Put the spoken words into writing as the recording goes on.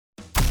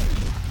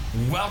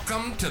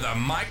Welcome to the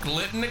Mike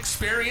Litton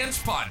Experience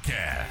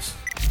Podcast.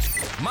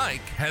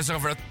 Mike has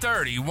over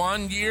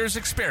 31 years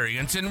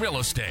experience in real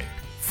estate,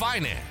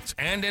 finance,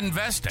 and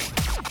investing.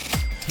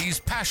 He's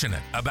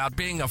passionate about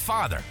being a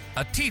father,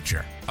 a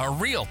teacher, a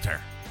realtor,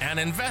 an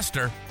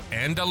investor,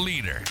 and a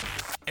leader.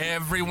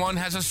 Everyone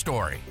has a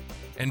story,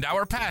 and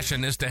our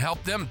passion is to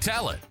help them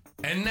tell it.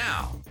 And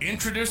now,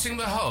 introducing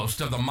the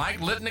host of the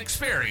Mike Litton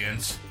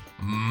Experience,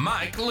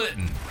 Mike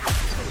Litton.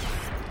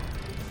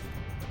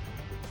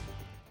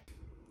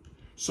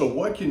 So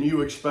what can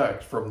you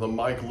expect from the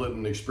Mike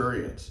Litton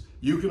Experience?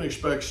 You can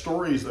expect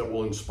stories that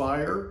will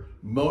inspire,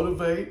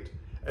 motivate,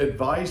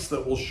 advice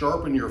that will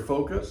sharpen your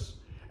focus,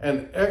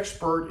 and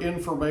expert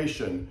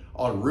information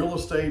on real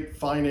estate,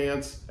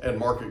 finance, and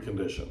market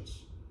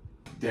conditions.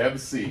 Deb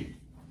C.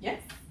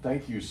 Yes.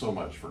 Thank you so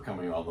much for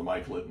coming on the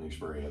Mike Litton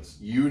Experience.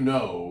 You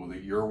know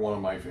that you're one of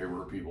my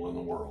favorite people in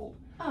the world.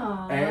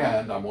 Aww.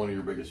 And I'm one of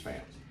your biggest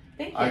fans.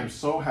 Thank you. I'm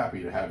so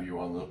happy to have you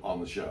on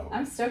the show.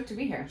 I'm stoked to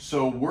be here.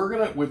 So we're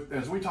gonna,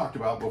 as we talked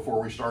about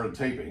before we started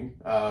taping,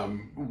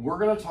 we're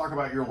gonna talk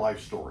about your life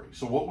story.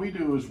 So what we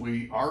do is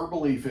our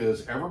belief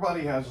is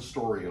everybody has a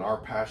story, and our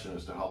passion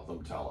is to help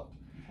them tell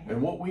it. Okay.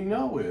 And what we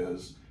know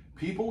is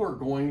people are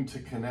going to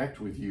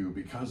connect with you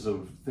because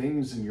of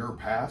things in your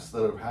past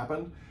that have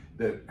happened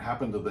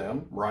to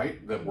them,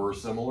 right? That were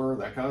similar,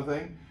 that kind of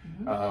thing.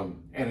 Mm-hmm.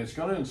 And it's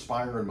going to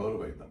inspire and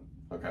motivate them.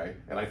 Okay.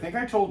 And I think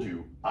I told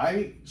you,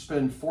 I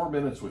spend 4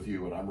 minutes with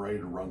you and I'm ready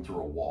to run through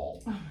a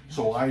wall. Oh,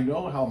 so I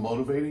know how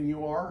motivating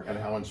you are and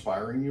how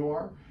inspiring you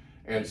are.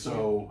 And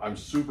so I'm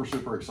super,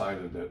 super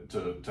excited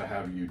to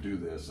have you do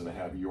this and to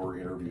have your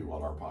interview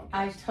on our podcast.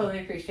 I totally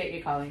appreciate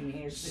you calling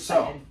me.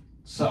 So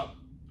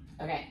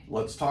okay.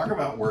 Let's talk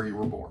about where you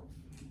were born.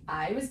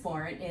 I was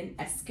born in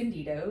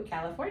Escondido,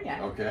 California.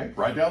 Okay.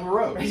 Right down the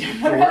road. Right down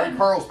the so road. we're in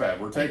Carlsbad.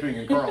 We're taping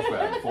in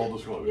Carlsbad, full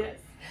disclosure. Yes.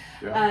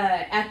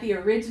 Yeah. At the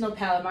original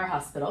Palomar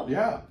Hospital.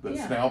 Yeah,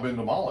 that's now been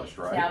demolished,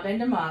 right? It's now been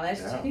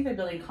demolished. Yeah. I think they're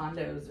building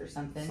condos or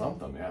something.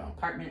 Something, yeah.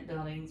 Apartment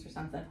buildings or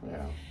something.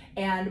 Yeah.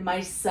 And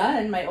my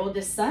son, my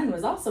oldest son,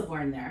 was also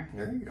born there.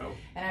 There you go.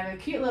 And I have a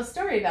cute little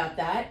story about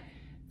that.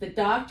 The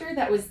doctor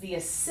that was the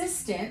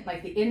assistant,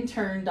 like the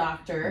intern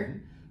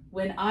doctor,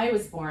 when I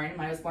was born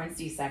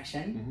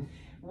C-section,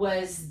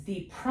 was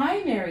the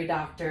primary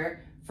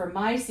doctor for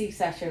my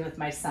C-section with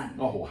my son.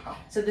 Oh, wow.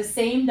 So the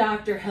same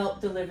doctor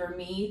helped deliver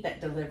me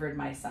that delivered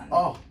my son.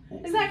 Oh.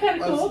 Isn't that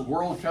kind of cool?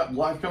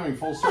 Life coming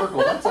full circle.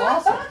 That's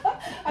awesome.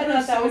 I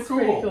thought that was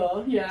pretty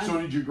cool. Yeah. So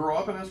did you grow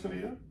up in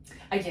Escondido?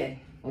 I did.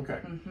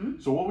 Okay.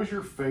 Mm-hmm. So what was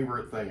your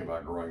favorite thing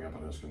about growing up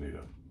in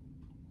Escondido?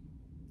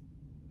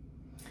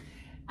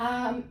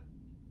 I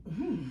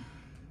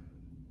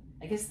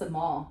guess the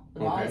mall.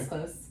 The mall is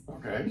close.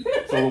 Okay.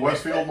 So the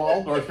Westfield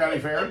Mall, North County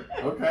Fair?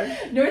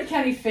 Okay. North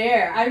County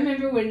Fair. I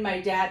remember when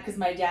because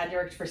my dad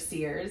worked for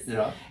Sears.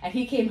 Yeah. And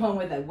he came home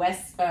with a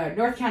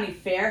North County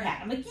Fair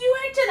hat. I'm like, you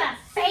went to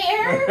the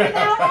fair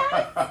without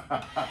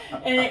that?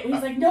 And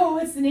he's like, no,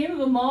 it's the name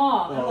of a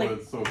mall. I'm like,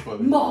 that's so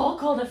funny. Mall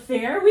called a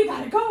fair? We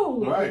gotta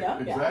go. Right, you know?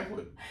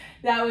 exactly.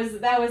 Yeah.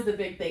 That was the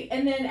big thing.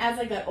 And then as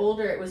I got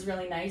older, it was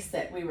really nice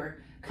that we were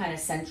kind of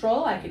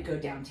central. I could go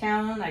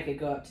downtown. I could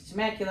go up to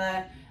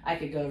Temecula. I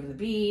could go to the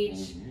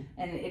beach,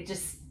 and it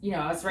just,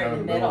 I was right in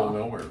the middle. Of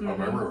nowhere, of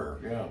everywhere,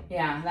 yeah.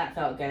 Yeah, that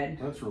felt good.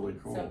 That's really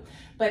cool. So,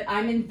 but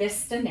I'm in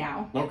Vista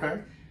now.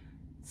 Okay.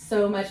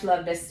 So much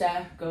love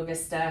Vista. Go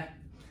Vista.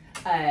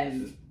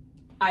 I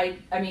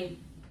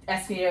mean,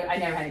 Escondido, I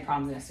never had any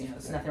problems in Escondido.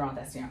 There's nothing wrong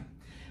with Escondido.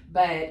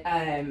 But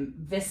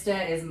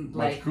Vista is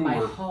like my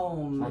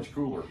home. Much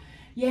cooler.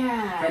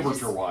 Yeah.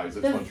 Temperature-wise,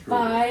 it's much cooler.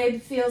 The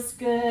vibe feels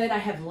good. I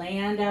have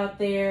land out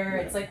there.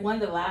 Yeah. It's like one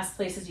of the last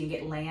places you can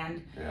get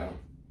land. Yeah.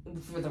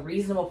 For the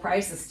reasonable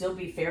price and still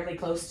be fairly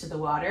close to the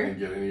water. And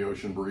get any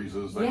ocean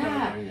breezes, that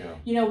kind of thing,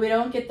 yeah. We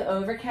don't get the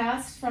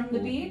overcast from the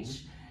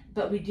beach,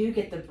 but we do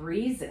get the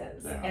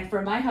breezes. Yeah. And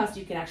from my house,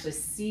 you can actually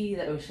see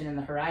the ocean in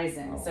the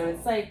horizon. So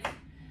it's like,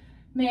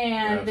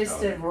 man,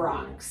 Vista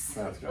rocks.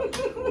 That's gotta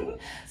be cool.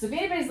 So if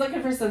anybody's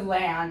looking for some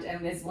land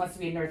and wants to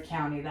be in North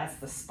County, that's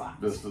the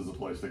spot. Vista's the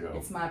place to go.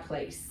 It's my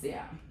place,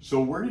 yeah.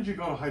 So where did you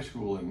go to high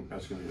school in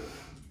Escondido?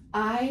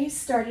 I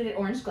started at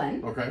Orange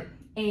Glen. Okay.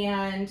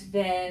 And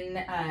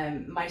then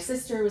my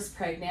sister was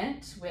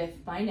pregnant with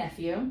my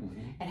nephew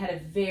and had a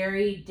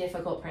very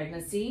difficult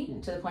pregnancy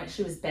to the point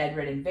she was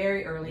bedridden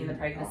very early in the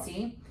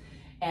pregnancy.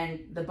 And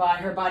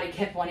her body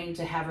kept wanting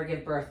to have her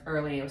give birth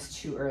early. It was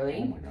too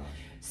early. Oh my gosh.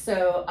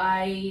 So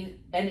I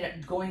ended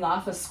up going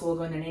off of school,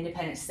 going to an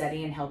independent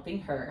study and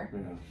helping her.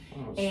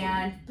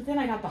 Yeah. But then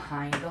I got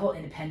behind. The whole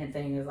independent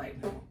thing is like,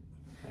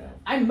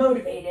 I'm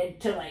motivated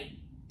to like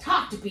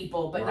talk to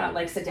people, but not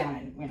like sit down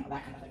and,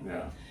 that kind of thing.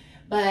 Yeah.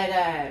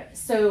 But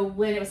so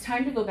when it was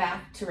time to go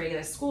back to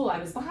regular school, I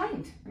was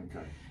behind.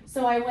 Okay.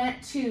 So I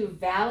went to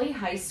Valley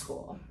High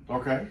School.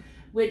 Okay.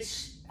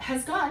 Which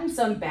has gotten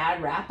some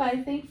bad rap, I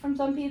think, from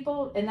some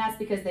people, and that's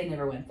because they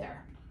never went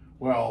there.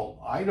 Well,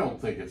 I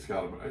don't think it's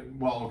got to.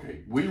 Well,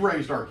 okay. We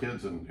raised our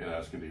kids in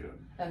Escondido.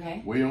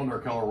 Okay. We owned our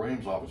Keller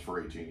Williams office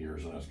for 18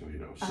 years in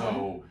Escondido.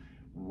 So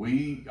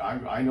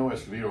I know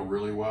Escondido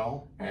really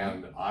well,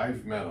 and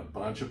I've met a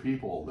bunch of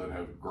people that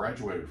have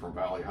graduated from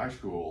Valley High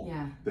School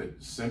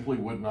that simply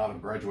would not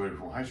have graduated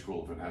from high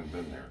school if it hadn't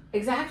been there.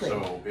 Exactly.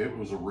 So it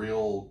was a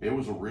real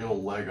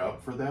leg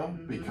up for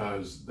them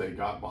because they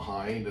got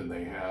behind and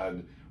they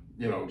had,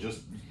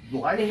 just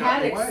life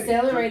got in the way.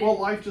 Accelerated. Well,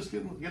 life just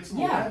gets in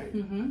the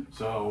way.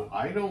 So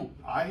I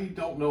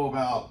don't know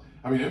about.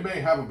 I mean, it may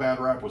have a bad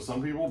rap with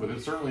some people, but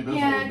it certainly doesn't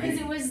with me. Yeah, because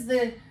it was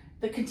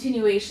the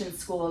continuation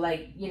school,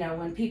 like,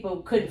 when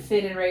people couldn't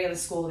fit in regular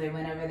school, they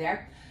went over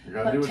there.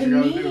 But to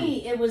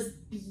me, it was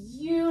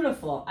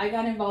beautiful. I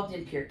got involved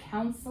in peer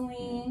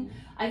counseling.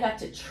 I got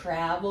to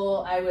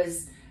travel. I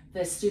was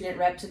the student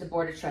rep to the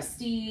board of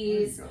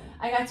trustees.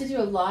 I got to do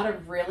a lot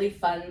of really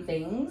fun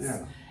things.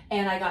 Yeah.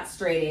 And I got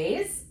straight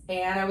A's,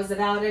 and I was the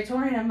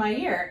valedictorian of my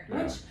year,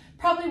 which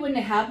probably wouldn't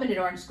have happened at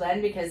Orange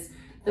Glen because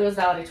those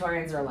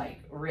valedictorians are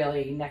like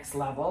really next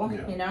level,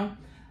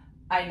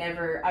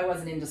 I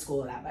wasn't into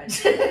school that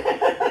much.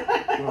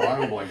 Well, I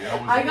don't blame you.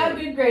 I got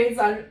good grades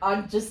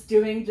on just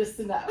doing just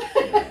enough.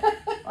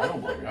 I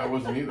don't blame you. I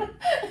wasn't either.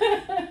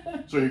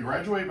 So you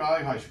graduate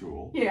Valley High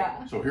School.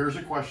 Yeah. So here's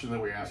a question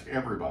that we ask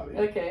everybody.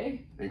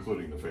 Okay.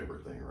 Including the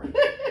favorite thing, right?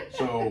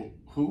 So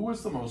who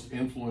was the most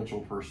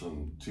influential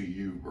person to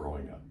you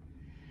growing up?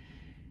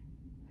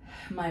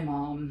 My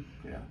mom.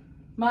 Yeah.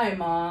 My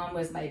mom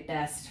was my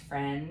best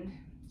friend.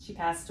 She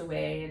passed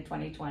away in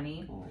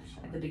 2020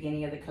 at the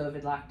beginning of the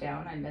COVID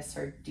lockdown. I miss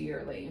her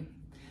dearly.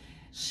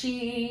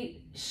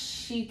 She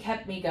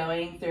kept me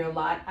going through a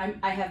lot.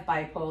 I have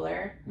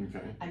bipolar.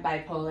 Okay. I'm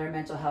bipolar,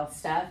 mental health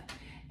stuff.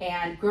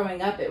 And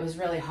growing up, it was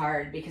really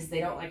hard because they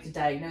don't like to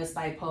diagnose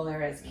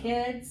bipolar as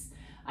kids.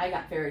 I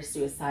got very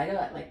suicidal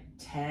at like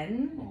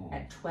 10,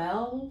 at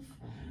 12.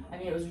 I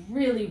mean, it was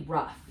really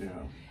rough. Yeah.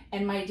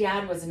 And my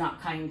dad was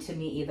not kind to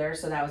me either,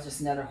 so that was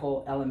just another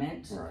whole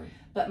element. Right.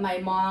 But my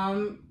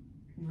mom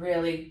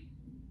really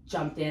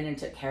jumped in and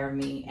took care of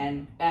me,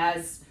 and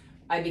as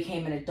I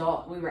became an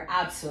adult, we were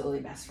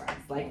absolutely best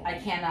friends. Like,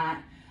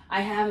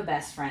 I have a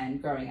best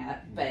friend growing up,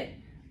 but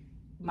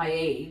my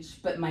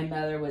age, but my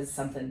mother was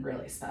something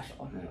really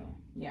special.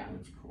 Yeah.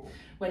 That's cool.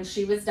 When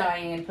she was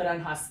dying and put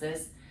on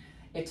hospice,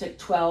 it took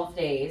 12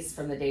 days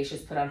from the day she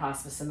was put on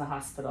hospice in the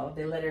hospital.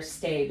 They let her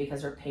stay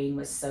because her pain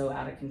was so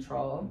out of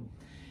control.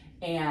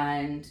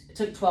 And it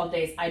took 12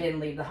 days. I didn't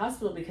leave the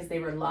hospital because they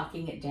were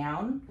locking it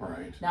down.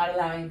 Right. Not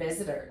allowing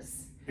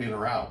visitors. In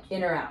or out.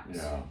 In or out.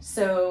 Yeah.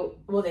 So,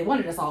 they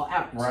wanted us all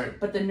out. Right.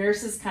 But the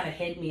nurses kind of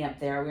hid me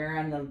up there. We were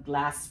in the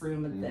last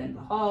room at the end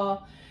of the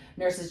hall.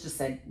 Nurses just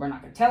said, we're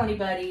not going to tell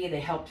anybody. They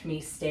helped me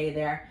stay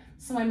there.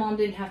 So my mom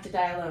didn't have to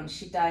die alone.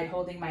 She died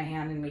holding my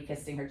hand and me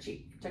kissing her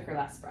cheek. Took her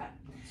last breath.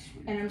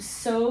 And I'm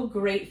so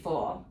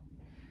grateful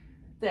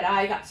that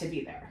I got to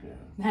be there. Yeah.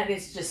 That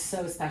is just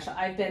so special.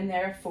 I've been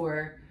there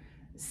for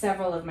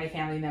several of my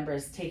family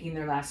members taking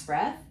their last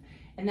breath,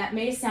 and that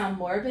may sound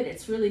morbid.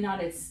 It's really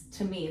not.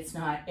 To me, it's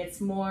not.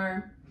 It's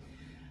more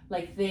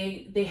like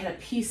they had a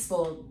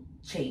peaceful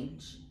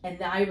change,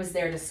 and I was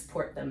there to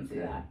support them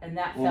through that, and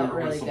that felt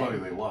really good. With somebody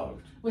they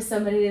loved. With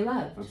somebody they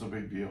loved. That's a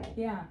big deal.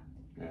 Yeah.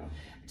 Yeah.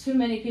 Too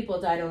many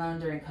people died alone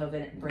during COVID.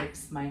 It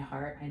breaks my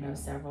heart. I know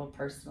several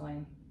personally.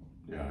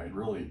 Yeah,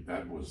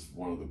 that was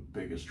one of the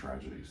biggest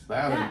tragedies.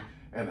 That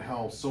and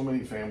how so many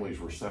families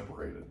were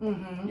separated.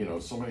 Mm-hmm.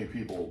 So many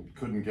people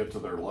couldn't get to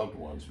their loved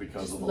ones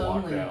because of the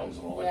lockdowns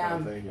and all that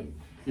kind of thing.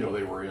 And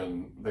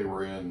they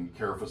were in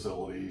care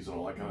facilities and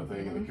all that kind of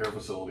thing, and the care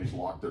facilities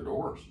locked their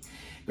doors.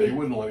 They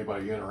wouldn't let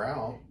anybody in or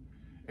out.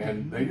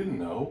 And they didn't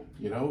know,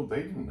 they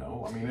didn't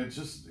know. I mean, it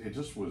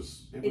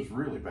was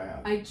really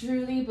bad. I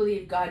truly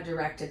believe God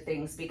directed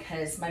things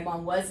because my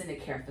mom was in a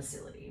care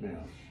facility. Yeah.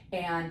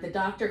 And the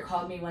doctor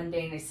called me one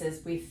day and he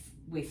says,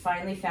 we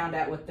finally found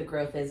out what the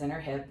growth is in her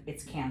hip.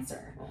 It's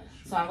cancer. Oh,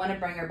 so I want to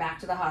bring her back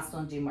to the hospital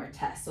and do more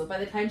tests. So by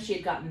the time she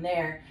had gotten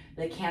there,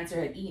 the cancer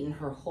had eaten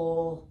her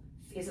whole,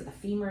 is it the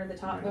femur, the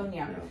top bone?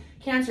 Yeah.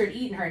 Cancer had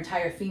eaten her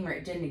entire femur.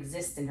 It didn't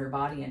exist in her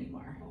body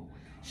anymore. Oh,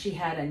 she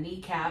had a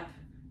kneecap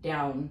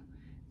down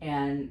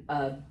and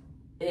a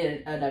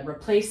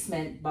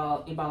replacement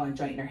ball and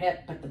joint in her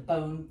hip, but the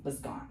bone was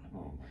gone.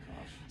 Oh my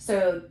gosh.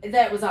 So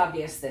that was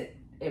obvious that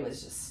it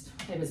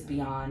was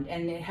beyond,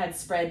 and it had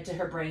spread to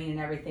her brain and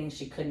everything.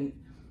 She couldn't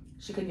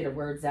get her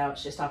words out.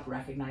 She stopped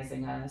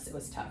recognizing us. It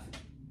was tough.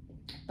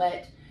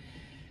 But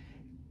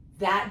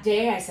that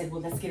day I said, well,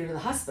 let's get her to the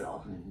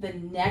hospital. The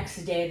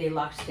next day they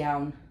locked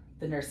down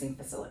the nursing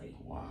facility.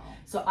 Wow.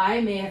 So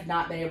I may have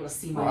not been able to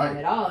see my mom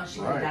at all, and she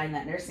would have died in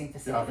that nursing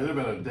facility. Yeah, if it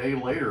had been a day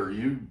later,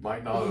 you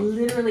might not have.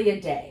 Literally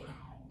a day.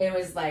 It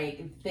was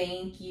like,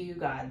 thank you,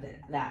 God,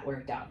 that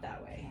worked out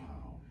that way.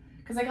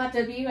 Because I got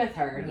to be with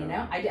her,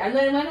 I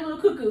went a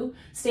little cuckoo,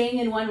 staying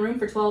in one room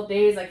for 12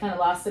 days. I kind of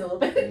lost it a little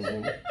bit.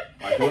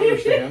 I can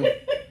understand.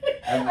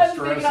 And the I was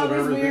stress making all of those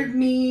everything. weird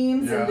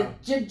memes and the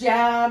jib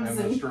jabs. And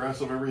the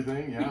stress of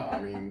everything, I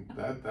mean,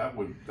 that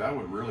would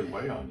really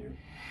weigh on you.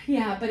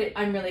 Yeah, but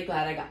I'm really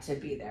glad I got to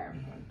be there.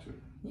 Mine too.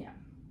 Yeah.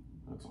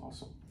 That's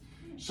awesome.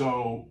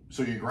 So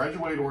you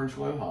graduate Orange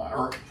Glen High,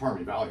 or pardon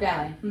me, Valley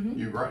High. Mm-hmm.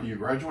 You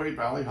graduate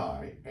Valley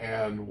High,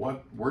 and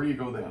where do you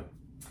go then?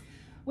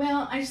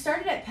 Well, I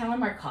started at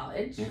Palomar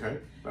College. Okay,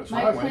 that's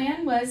My where I went.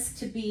 plan was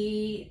to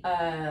be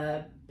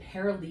a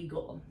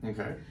paralegal.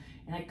 Okay.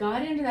 And I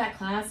got into that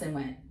class and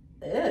went,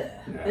 ugh,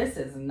 this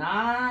is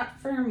not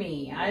for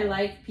me. I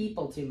like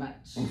people too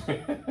much.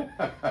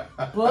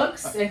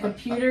 Books and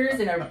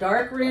computers in a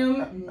dark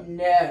room,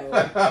 no.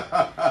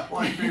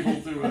 Like people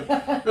too much.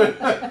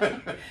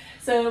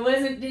 So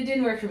it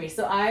didn't work for me.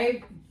 So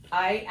I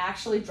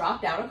actually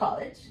dropped out of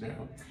college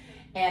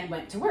and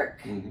went to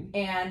work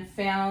and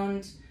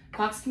found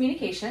Cox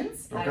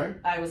Communications. Okay.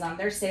 I was on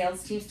their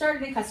sales team,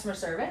 started in customer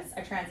service.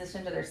 I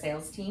transitioned to their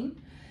sales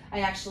team. I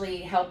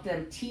actually helped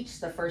them teach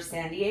the first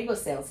San Diego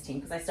sales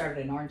team because I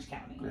started in Orange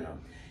County. Yeah.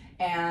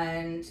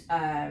 And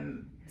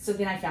so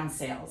then I found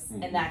sales,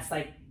 and that's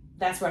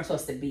where I'm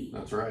supposed to be.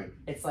 That's right.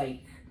 It's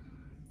like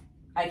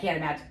I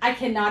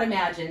cannot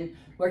imagine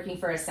working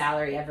for a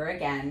salary ever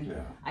again.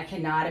 Yeah. I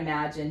cannot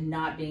imagine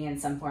not being in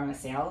some form of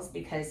sales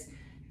because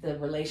the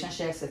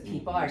relationships with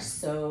people are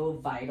so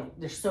vital.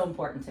 They're so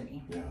important to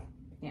me. Yeah.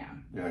 Yeah.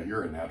 Yeah,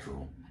 you're a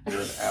natural.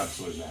 You're an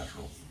absolute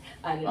natural.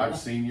 I've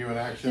seen you in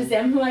action. Just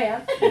am who I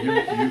am.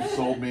 You've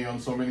sold me on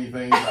so many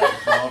things. I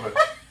just love it.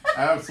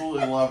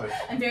 Absolutely love it.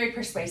 I'm very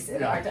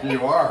persuasive. Yeah,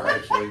 you are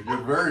actually.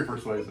 You're very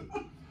persuasive.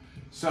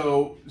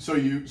 So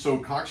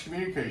Cox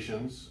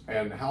Communications,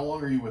 and how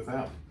long are you with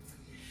them?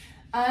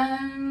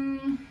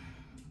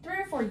 3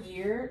 or 4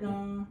 years.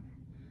 No,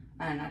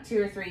 I don't know,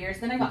 2 or 3 years.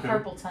 Then I got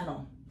carpal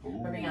tunnel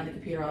from being on the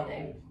computer all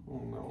day. Oh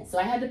no. So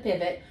I had to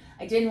pivot.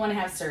 I didn't want to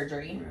have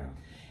surgery. Yeah.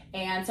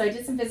 And so I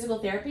did some physical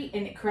therapy,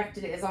 and it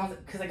corrected it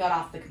because I got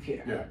off the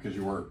computer. Yeah, because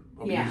you weren't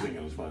abusing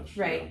it as much.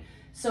 Right. Yeah.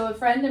 So a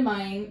friend of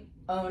mine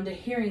owned a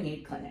hearing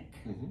aid clinic,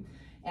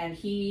 and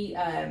he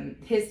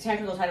his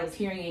technical title was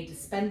hearing aid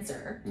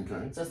dispenser.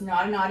 Okay. So it's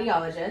not an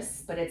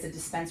audiologist, but it's a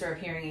dispenser of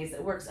hearing aids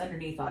that works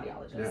underneath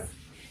audiologists.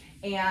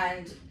 Yeah.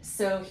 And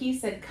so he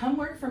said, "Come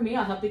work for me.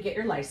 I'll help you get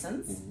your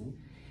license,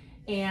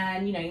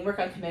 and you can work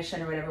on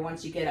commission or whatever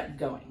once you get up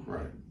going."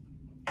 Right.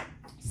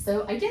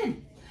 So I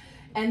did.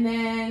 And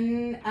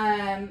then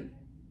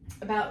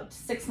about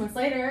 6 months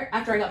later,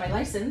 after I got my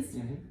license,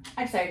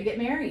 I decided to get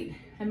married.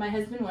 And my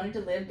husband wanted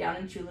to live down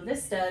in Chula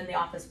Vista, and the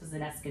office was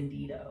in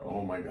Escondido.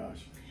 Oh my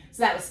gosh.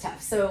 So that was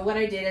tough. So what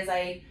I did is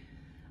I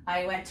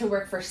went to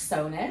work for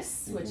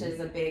Sonus, which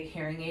is a big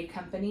hearing aid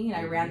company, and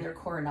I ran their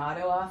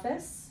Coronado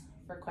office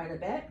for quite a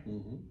bit.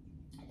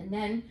 And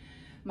then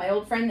my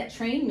old friend that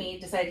trained me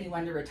decided he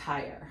wanted to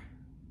retire.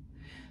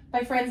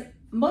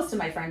 Most of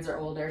my friends are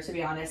older, to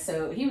be honest,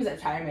 so he was at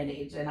retirement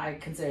age, and I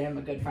consider him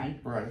a good friend.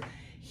 Right.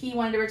 He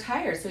wanted to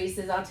retire, so he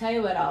says, "I'll tell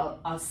you what,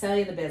 I'll sell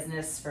you the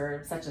business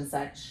for such and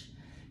such.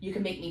 You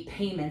can make me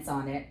payments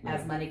on it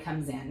as money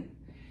comes in,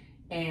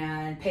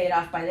 and pay it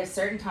off by this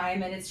certain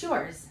time, and it's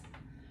yours."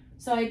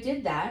 So I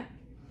did that.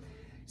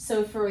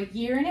 So for 1.5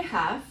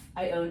 years,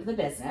 I owned the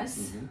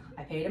business.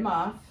 I paid him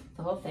off,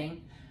 the whole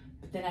thing,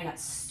 but then I got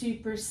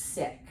super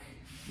sick.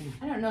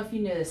 I don't know if you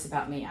knew this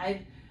about me.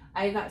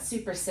 I got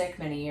super sick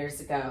many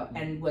years ago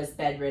and was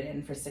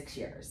bedridden for 6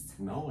 years.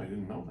 No, I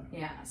didn't know that.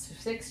 Yeah, so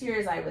for 6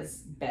 years I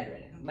was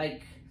bedridden,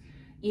 like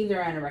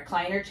either on a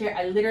recliner chair.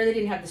 I literally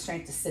didn't have the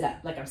strength to sit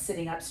up, like I'm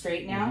sitting up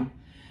straight now.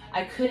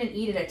 I couldn't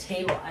eat at a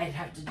table. I'd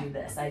have to do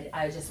this.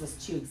 I just was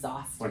too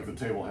exhausted. Like the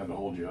table had to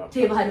hold you up.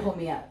 Table had to hold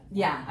me up.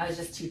 Yeah, I was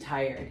just too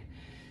tired.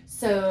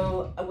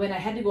 So when I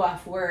had to go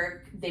off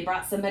work, they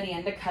brought somebody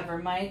in to cover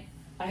I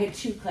had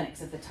 2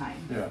 clinics at the time.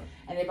 Yeah.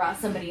 And they brought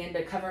somebody in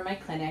to cover my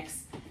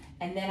clinics.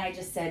 And then I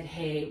just said,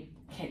 "Hey,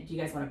 do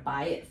you guys want to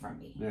buy it from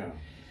me?" Yeah.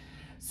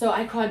 So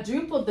I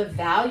quadrupled the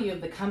value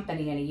of the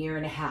company in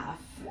 1.5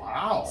 years.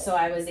 Wow. So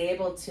I was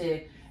able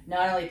to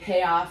not only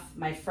pay off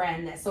my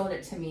friend that sold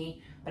it to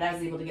me, but I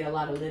was able to get a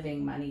lot of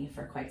living money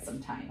for quite some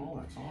time. Oh,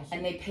 that's awesome.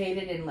 And they paid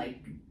it in like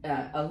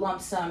a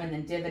lump sum and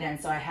then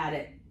dividends, so I had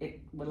it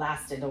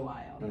lasted a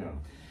while. Yeah.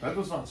 That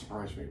does not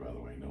surprise me, by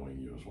the way, knowing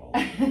you as well.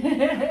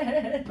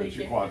 Thank That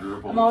you you.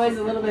 quadrupled. I'm always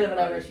so a little bit of an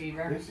quickly.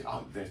 overachiever.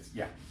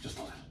 Yeah, just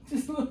a little.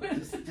 Just a little bit.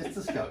 Just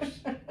a skosh.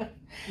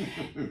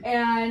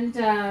 And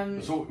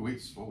That's what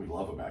we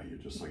love about you,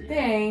 just so you know.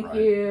 thank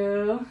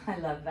you. I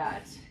love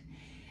that.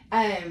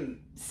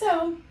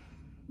 So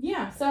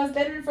I was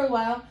bedridden for a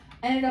while.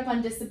 Ended up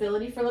on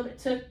disability for a little bit.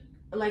 Took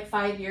like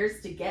 5 years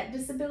to get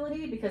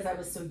disability because I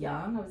was so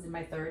young. I was in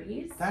my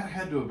 30s. That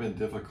had to have been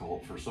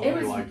difficult for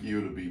somebody like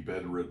you to be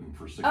bedridden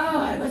for 6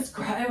 years.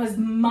 It was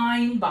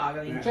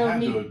mind-boggling. It drove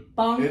me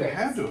bonkers. It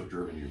had to have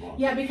driven you bonkers.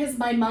 Yeah, because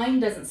my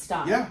mind doesn't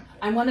stop. Yeah.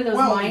 I'm one of those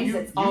minds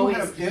that's always...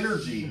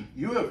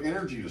 You have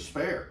energy to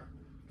spare.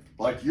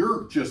 Like,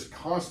 you're just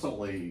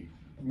constantly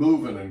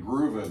moving and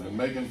grooving and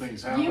making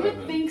things happen. You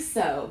would think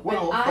so.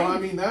 Well, but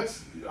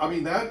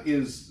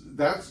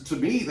that's to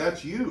me,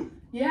 that's you.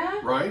 Yeah.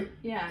 Right?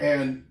 Yeah.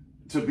 And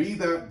to be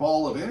that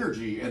ball of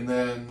energy and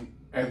then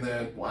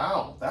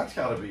wow, that's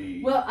got to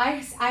be... Well, I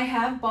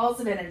have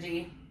balls of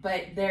energy,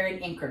 but they're in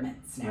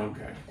increments now.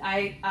 Okay.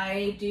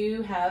 I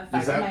do have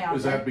Is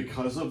fibromyalgia. that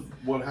because of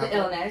what happened? The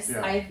illness.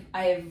 Yeah.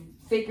 I have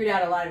figured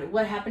out a lot of it.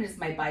 What happened is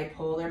my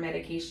bipolar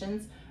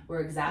medications were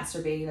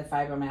exacerbating the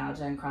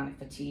fibromyalgia and chronic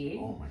fatigue.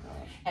 Oh my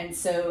gosh. And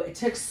so it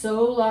took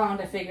so long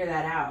to figure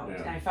that out.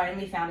 Yeah. And I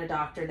finally found a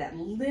doctor that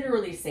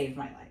literally saved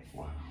my life.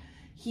 Wow.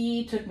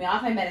 He took me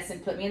off my medicine,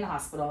 put me in the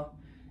hospital,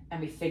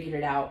 and we figured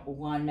it out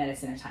one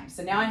medicine at a time.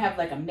 So now I have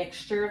like a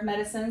mixture of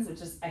medicines,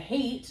 which is, I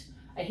hate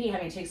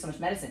having to take so much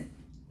medicine,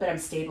 but I'm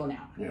stable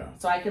now. Yeah.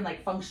 So I can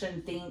like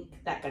function, think,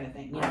 that kind of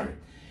thing, you know? Right.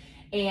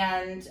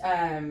 And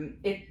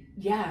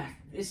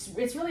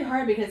it's really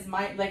hard because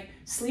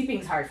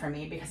sleeping's hard for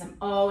me because I'm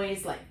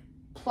always like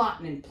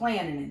plotting and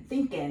planning and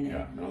thinking. And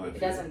Yeah, I know that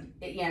feeling.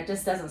 It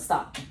just doesn't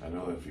stop. I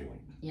know that feeling.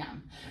 Yeah. I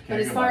But can't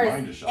as get far my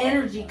mind to as shut off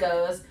energy at night.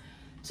 goes,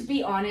 to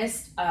be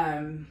honest,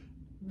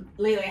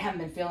 lately I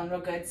haven't been feeling real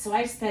good. So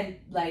I spend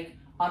like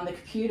on the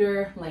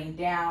computer, laying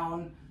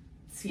down,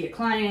 see a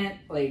client,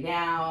 lay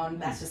down.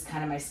 That's just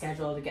kind of my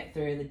schedule to get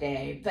through the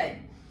day. But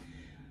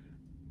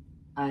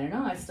I don't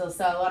know. I still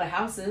sell a lot of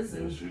houses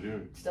and Yes, you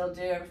do. still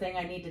do everything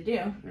I need to do.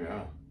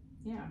 Yeah.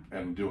 Yeah.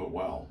 And do it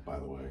well, by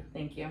the way.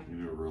 Thank you.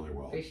 You do it really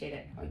well. Appreciate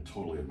it. I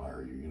totally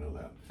admire you. You know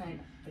that. I know.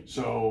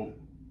 So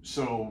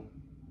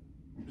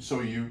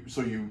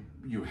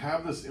you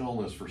have this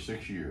illness for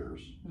 6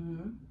 years,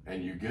 Mm-hmm.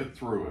 and you get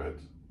through it,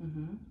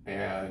 Mm-hmm.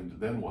 and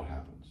then what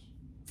happens?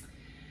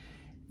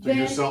 So Then-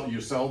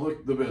 you sell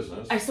the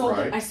business. I sold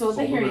right?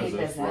 the hearing aid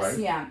business. right?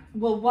 Yeah.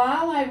 Well,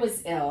 while I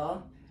was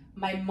ill,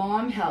 my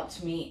mom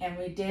helped me, and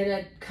we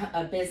did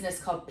a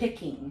business called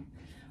Picking,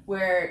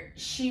 where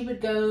she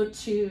would go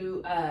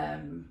to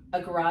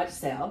a garage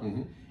sale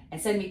Mhm.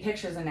 and send me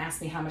pictures and ask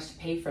me how much to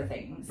pay for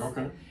things.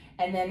 Okay.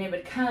 And then it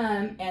would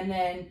come, and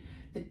then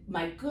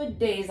my good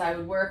days, I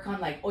would work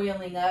on like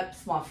oiling up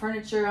small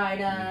furniture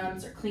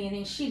items or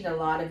cleaning. She did a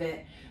lot of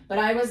it. But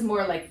I was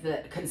more like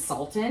the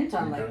consultant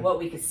on Okay. like what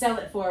we could sell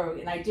it for,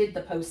 and I did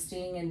the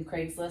posting and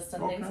Craigslist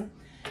and Okay. things.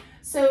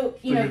 So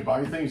you know, you'd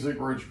buy things at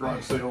garage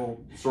sale,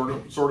 sort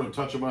of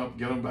touch them up,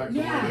 get them back to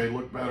Yeah. where they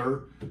look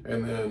better,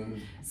 and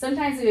then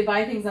sometimes we would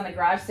buy things on the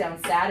garage sale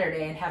on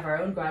Saturday and have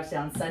our own garage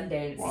sale on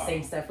Sunday. And it's Wow. the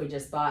same stuff we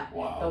just bought,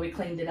 wow. but we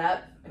cleaned it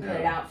up and put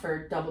it Yeah. out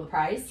for double the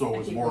price. So it and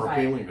was people more would buy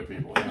it. appealing to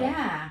people.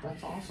 Yeah.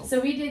 That's awesome.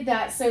 So we did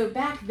that. So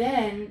back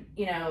then,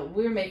 you know,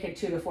 we were making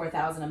 $2,000 to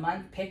 $4,000 a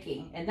month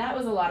picking, and that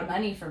was a lot of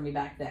money for me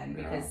back then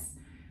because,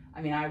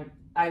 I mean,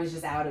 I was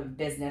just out of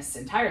business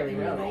entirely, You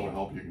need all really. the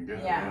help you can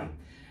get. Yeah.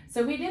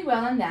 So we did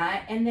well on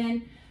that, and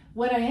then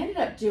what I ended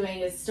up doing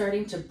is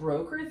starting to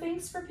broker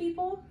things for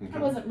people. Okay. I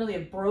wasn't really a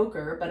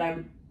broker, but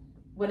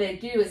what I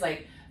do is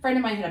like a friend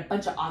of mine had a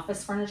bunch of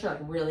office furniture, like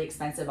really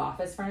expensive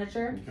office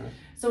furniture. Okay.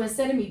 So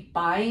instead of me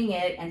buying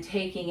it and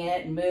taking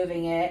it and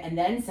moving it and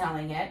then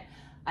selling it,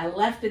 I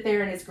left it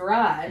there in his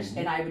garage, Mhm.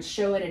 and I would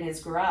show it in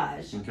his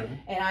garage, Okay.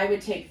 and I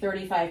would take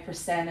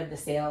 35% of the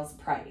sales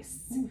price.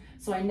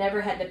 So I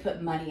never had to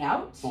put money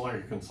out, So like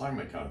a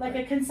consignment kind of like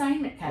thing. a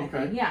consignment kind of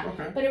Okay. thing. Yeah.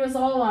 Okay. But it was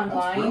all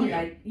online, and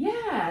brilliant.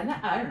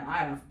 I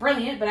don't know if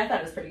brilliant, but I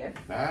thought it was pretty good.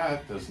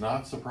 That does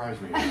not surprise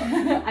me.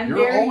 I'm You're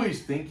very,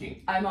 always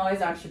thinking. I'm always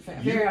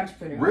very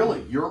entrepreneurial.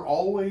 Really, you're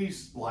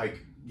always like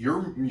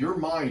your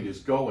mind is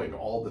going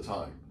all the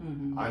time.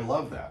 Mm-hmm. I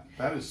love that.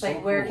 That is It's so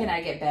like, where cool. can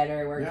I get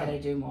better? Where Yeah. can I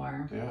do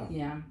more? Yeah.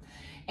 Yeah.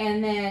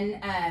 And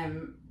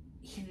then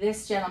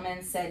this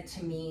gentleman said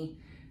to me,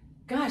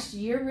 gosh,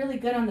 you're really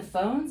good on the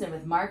phones and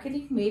with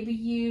marketing. Maybe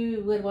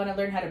you would want to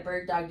learn how to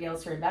bird dog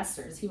deals for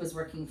investors. He was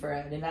working for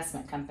an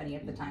investment company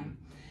at the time.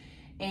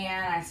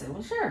 And I said,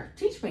 well, sure,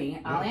 teach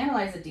me. I'll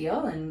analyze a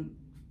deal and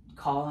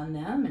call on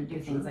them and do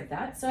things like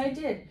that. So I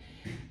did.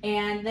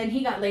 And then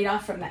he got laid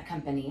off from that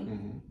company.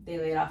 Mhm. They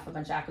laid off a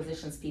bunch of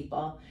acquisitions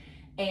people.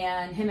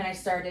 And him and I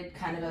started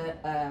kind of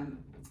a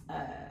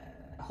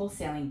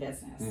wholesaling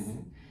business.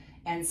 Mhm.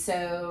 And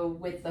so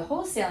with the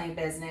wholesaling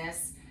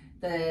business,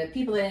 the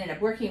people that I ended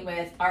up working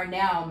with are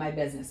now my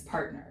business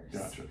partners.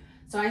 Gotcha.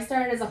 So I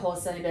started as a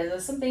wholesaling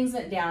business. Some things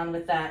went down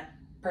with that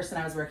person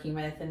I was working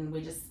with, and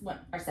we just went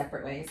our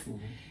separate ways. Mhm.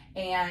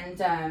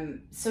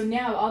 And so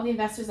now all the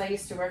investors I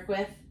used to work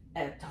with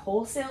to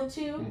wholesale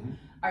to Mhm.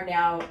 are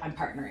now I'm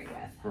partnering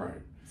with.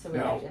 Right. So we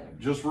Now, work together.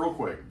 just real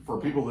quick, for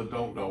people that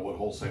don't know what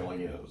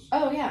wholesaling is,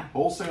 Oh yeah.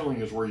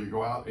 wholesaling is where you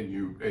go out and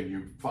you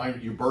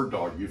bird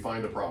dog, you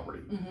find a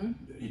property. Mm-hmm.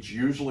 It's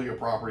usually a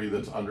property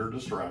that's under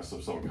distress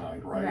of some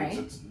kind, right? Right.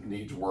 It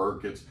needs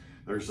work.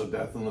 There's a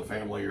death in the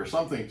family or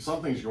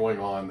something's going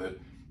on that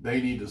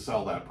they need to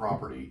sell that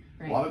property.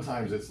 Right. A lot of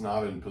times it's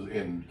not in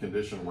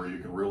condition where you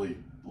can really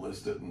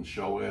list it and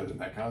show it and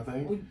that kind of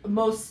thing.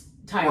 Most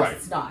times Right,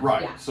 it's not.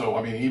 right. Yeah. So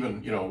I mean,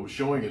 even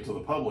showing it to the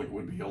public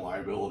would be a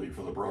liability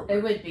for the broker.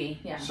 It would be.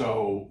 Yeah.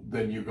 So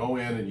then you go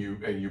in and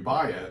you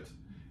buy it,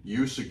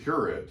 you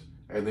secure it,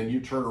 and then you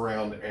turn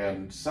around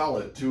and sell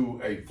it to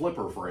a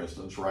flipper, for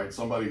instance, right?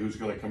 Somebody who's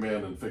going to come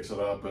in and fix it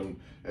up and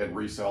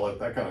resell it,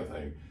 that kind of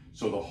thing.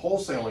 So the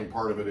wholesaling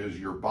part of it is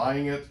you're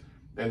buying it,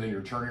 and then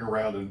you're turning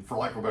around and, for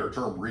lack of a better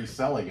term,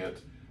 reselling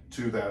it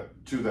to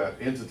that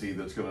entity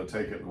that's going to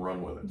take it and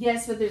run with it.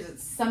 Yes, but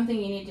there's something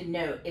you need to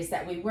note is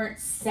that we weren't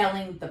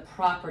selling the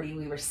property,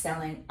 we were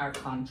selling our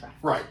contract.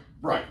 Right.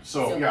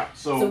 So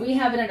we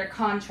have it under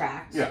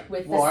contract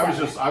with the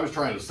seller. I was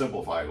trying to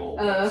simplify it a little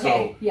bit.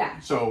 Okay.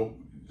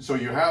 So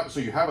you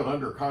have it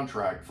under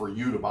contract for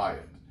you to buy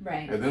it.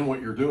 Right. And then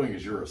what you're doing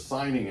is you're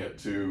assigning it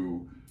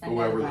to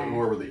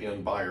whoever the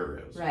end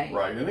buyer is. Right.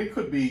 Right. And it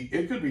could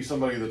be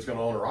somebody that's going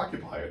to own or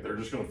occupy it. They're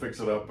just going to fix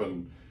it up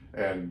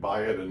and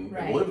buy it and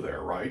live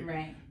there, right?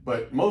 Right.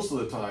 But most of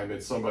the time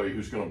it's somebody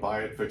who's going to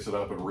buy it, fix it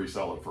up, and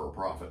resell it for a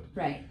profit.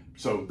 Right.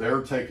 So they're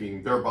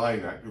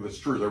buying that. That's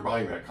true. They're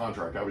buying that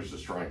contract. I was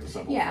just trying to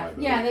simplify.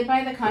 They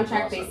buy the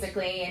contract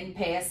basically and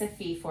pay us a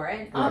fee for it.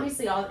 And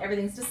obviously,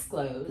 everything's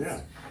disclosed.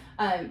 Yeah.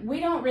 We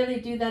don't really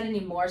do that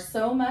anymore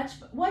so much,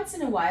 but once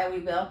in a while we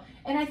will.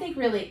 And I think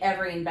really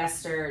every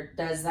investor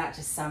does that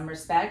to some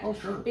respect. Oh,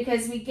 sure.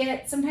 Because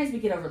sometimes we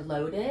get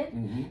overloaded,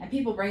 and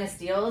people bring us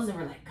deals, and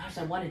we're like, "Gosh,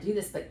 I want to do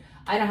this, but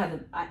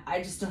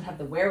I just don't have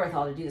the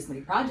wherewithal to do this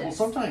many projects."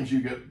 Well, sometimes you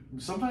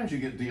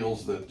get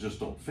deals that just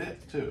don't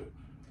fit too,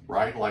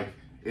 right? Like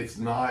it's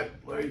not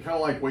kind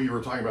of like what you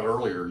were talking about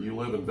earlier. You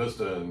live in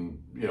Vista, and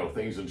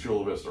things in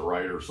Chula Vista,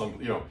 right? Or some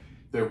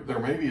There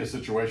may be a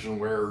situation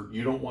where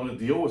you don't want to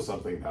deal with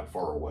something that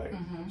far away.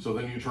 So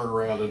then you turn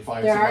around and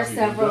find somebody who does.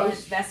 There are several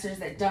investors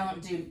that don't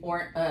do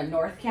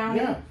North County.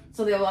 Yeah.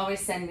 So they'll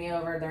always send me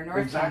over their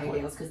North County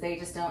deals because they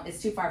just don't,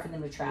 it's too far for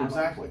them to travel.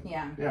 Exactly.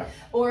 Yeah.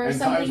 Or and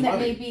something that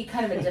may be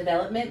kind of a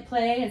development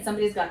play and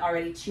somebody's got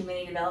already too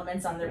many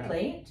developments on their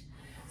plate.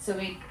 So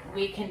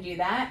we can do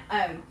that.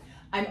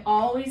 I'm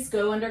always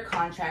go under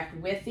contract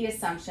with the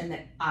assumption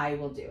that I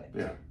will do it.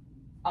 Yeah.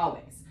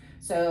 Always.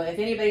 So if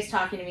anybody's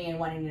talking to me and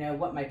wanting to know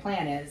what my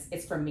plan is,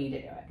 it's for me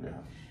to do it. Yeah.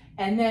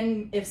 And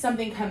then if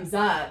something comes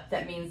up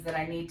that means that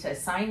I need to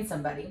assign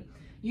somebody,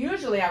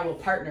 usually I will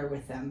partner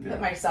with them, put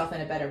myself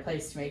in a better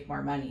place to make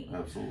more money.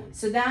 Absolutely.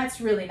 So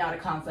that's really not a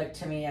conflict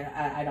to me, and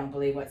I don't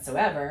believe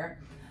whatsoever.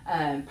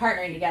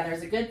 Partnering together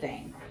is a good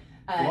thing.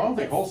 Well, I don't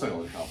think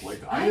wholesaling is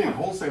conflict. I think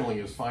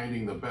wholesaling is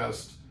finding the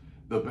best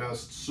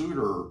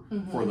suitor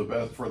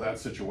for that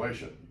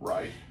situation,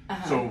 right?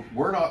 So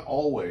we're not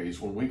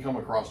always, when we come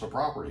across a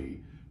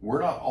property,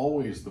 we're not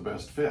always the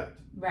best fit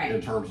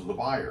in terms of the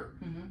buyer.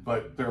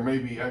 But there may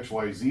be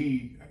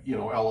XYZ,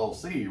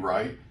 LLC,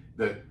 right?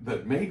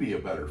 That may be a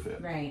better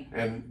fit. Right.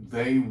 And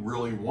they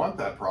really want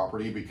that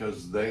property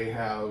because they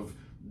have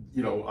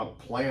a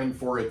plan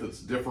for it that's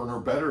different or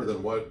better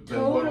than what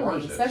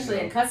ours is.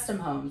 Especially in custom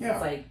homes.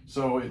 Yeah. It's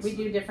like we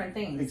do different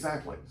things.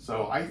 Exactly.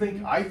 So I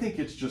think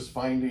it's just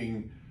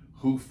finding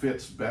who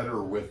fits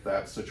better with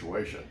that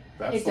situation.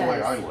 That's the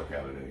way I look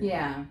at it anyway.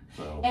 Yeah.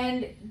 So.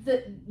 And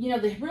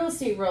the real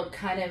estate world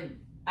kind of,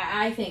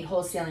 I think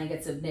wholesaling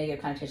gets a negative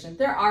connotation.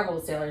 There are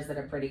wholesalers that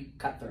are pretty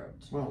cutthroat.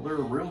 Well, there are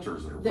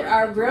realtors that are. There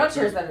are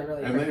realtors that are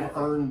really.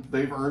 And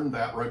they've earned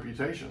that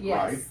reputation,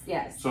 right?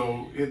 Yes.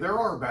 So there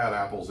are bad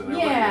apples in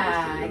every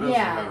industry. It doesn't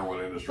matter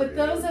what industry. But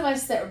those of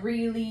us that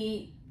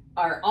really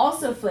are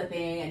also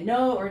flipping and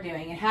know what we're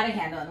doing and how to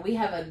handle it, and we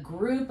have a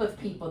group of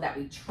people that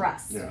we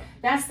trust. Yeah.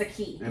 That's the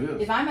key. It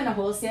is. If I'm going to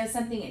wholesale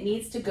something, it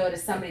needs to go to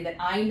somebody that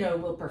I know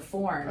will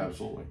perform.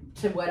 Absolutely.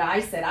 To what I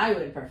said I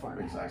would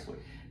perform. Exactly.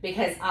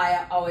 Because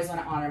I always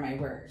want to honor my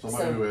word.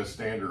 Somebody who has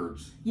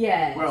standards.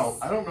 Yes. Well,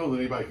 I don't know that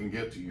anybody can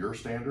get to your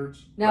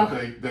standards. No.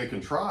 But they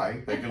can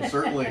try. They can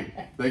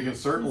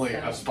certainly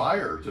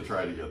aspire to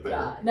try to get there.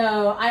 Yeah.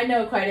 No, I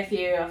know quite a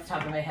few off the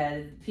top of my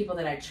head, people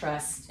that I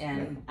trust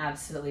and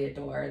absolutely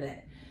adore,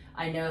 that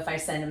I know if I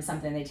send them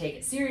something, they take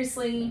it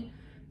seriously.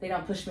 They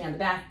don't push me on the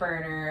back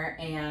burner,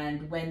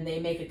 and when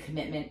they make a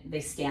commitment, they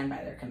stand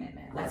by their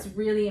commitment. That's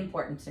really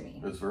important to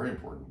me. It's very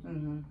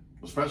important.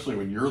 Especially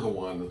when you're the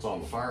one that's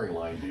on the firing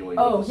line dealing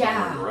with the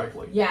seller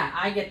directly. Yeah,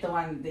 I get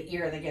the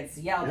ear that gets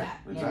yelled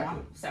at.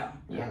 Exactly. So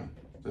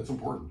that's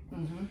important.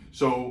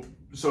 So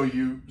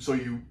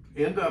you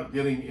end up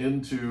getting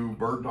into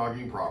bird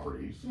dogging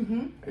properties,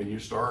 and you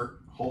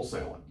start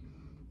wholesaling.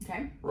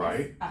 Okay.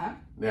 Right.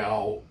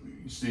 Now,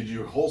 did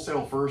you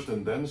wholesale first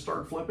and then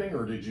start flipping,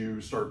 or did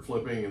you start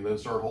flipping and then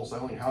start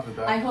wholesaling? How did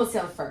that? I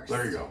wholesaled first.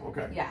 There you go.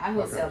 Okay. Yeah, I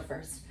wholesaled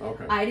first.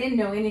 Okay. I didn't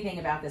know anything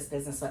about this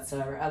business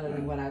whatsoever, other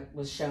than what I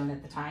was shown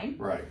at the time.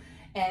 Right.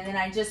 And then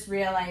I just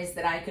realized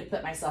that I could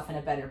put myself in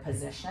a better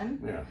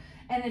position. Yeah.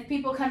 And if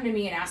people come to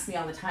me and ask me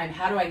all the time,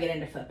 how do I get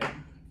into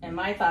flipping? And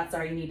my thoughts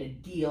are, you need a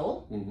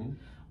deal,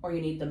 or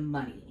you need the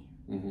money.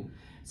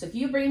 So if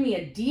you bring me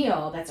a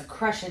deal that's a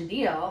crushing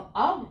deal,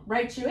 I'll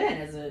write you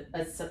in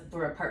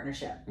for a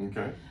partnership.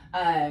 Okay.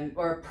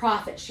 Or a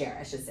profit share,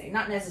 I should say.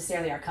 Not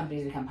necessarily our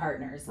companies become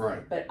partners.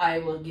 Right. But I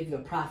will give you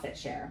a profit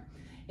share.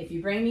 If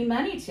you bring me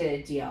money to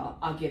a deal,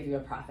 I'll give you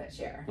a profit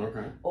share.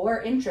 Okay.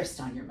 Or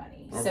interest on your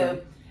money. Okay.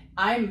 So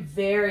I'm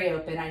very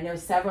open. I know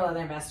several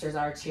other investors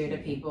are too, to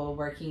people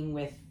working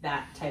with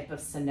that type of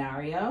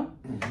scenario.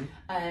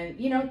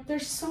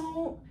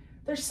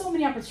 There's so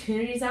many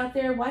opportunities out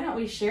there. Why don't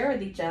we share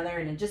with each other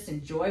and just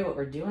enjoy what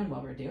we're doing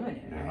while we're doing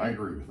it? Yeah, right? I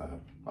agree with that.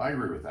 I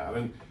agree with that.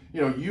 And,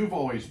 you know, you've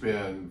always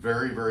been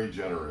very, very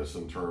generous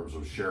in terms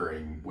of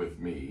sharing with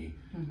me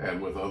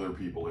and with other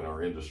people in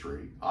our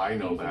industry. I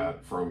know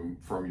that from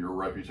your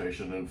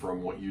reputation and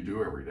from what you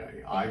do every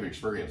day. I've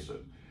experienced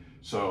it.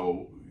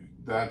 So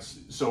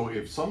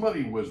if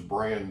somebody was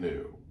brand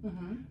new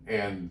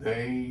and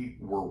they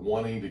were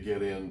wanting to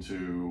get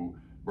into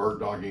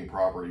bird dogging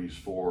properties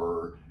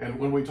and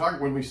when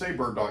we say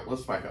bird dog,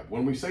 let's back up.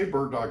 When we say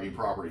bird dogging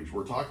properties,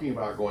 we're talking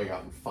about going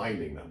out and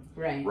finding them.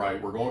 Right.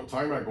 We're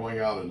talking about going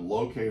out and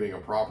locating a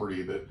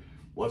property that,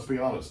 let's be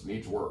honest,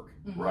 needs work,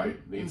 right?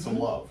 Needs some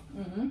love.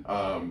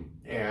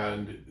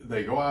 And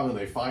they go out and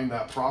they find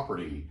that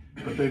property,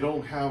 but they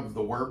don't have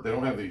the work, they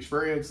don't have the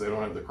experience, they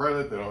don't have the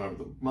credit, they don't have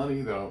the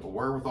money, they don't have the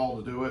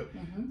wherewithal to do it.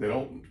 They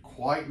don't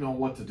quite know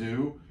what to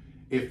do.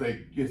 If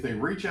they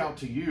reach out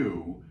to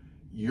you,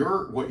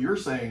 what you're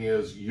saying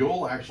is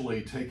you'll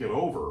actually take it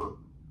over,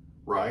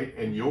 right?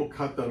 And you'll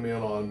cut them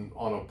in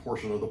on a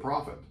portion of the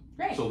profit.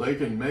 Right. So they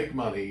can make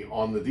money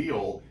on the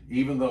deal,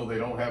 even though they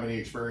don't have any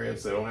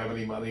experience, they don't have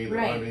any money, they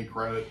don't have any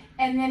credit.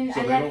 And then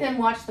I let them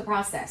watch the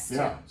process too.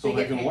 Yeah, so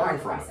they can learn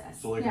from it.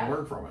 So they can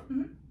learn from it.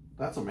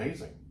 That's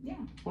amazing. Yeah.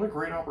 What a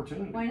great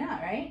opportunity. Why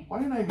not, right? Why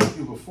didn't I meet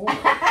you before?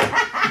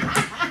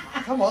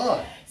 Come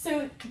on.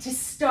 So to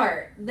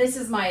start, this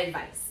is my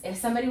advice. If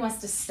somebody wants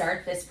to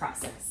start this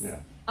process,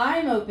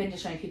 I'm open to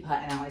showing people how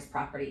to analyze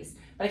properties,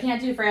 but I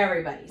can't do it for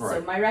everybody. Right.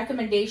 So my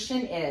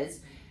recommendation is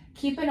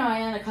keep an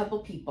eye on a couple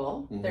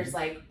people. There's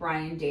like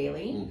Brian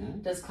Daly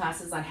does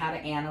classes on how to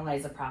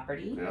analyze a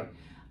property. Yeah.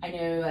 I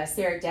know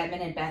Sarah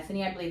Detman and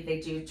Bethany, I believe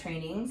they do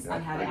trainings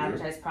on how to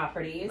advertise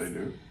properties. They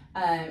do.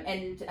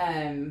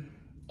 And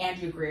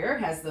Andrew Greer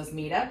has those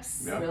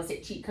meetups, real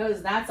estate cheat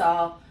codes. That's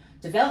all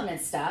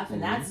development stuff,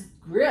 and that's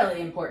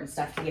really important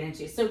stuff to get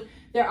into. So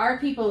there are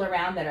people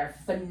around that are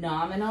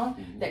phenomenal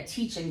that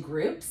teach in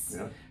groups.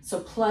 Yeah. So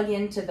plug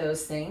into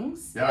those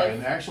things. Yeah,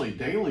 and actually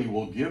Daly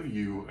will give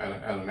you an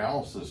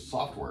analysis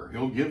software.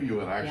 He'll give you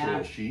an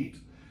actual sheet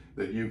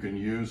that you can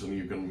use and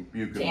you can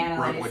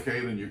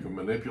replicate and you can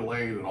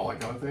manipulate and all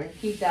that kind of thing.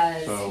 He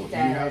does. So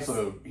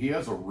he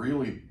has a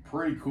really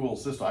pretty cool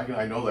system.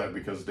 I know that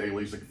because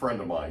Daly's a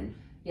friend of mine.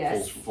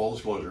 Yes. Full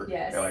disclosure.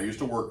 Yes. And I used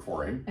to work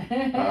for him.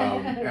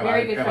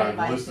 Very good friend of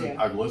mine too.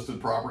 I've listed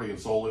property and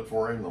sold it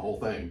for him, the whole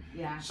thing.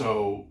 Yeah.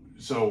 So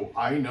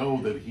I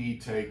know that he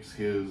takes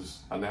his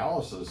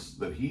analysis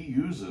that he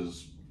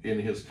uses in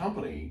his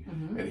company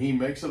and he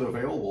makes it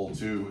available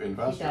to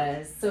investors. He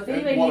does. So if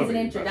anybody needs an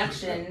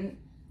introduction,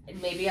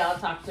 maybe I'll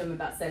talk to him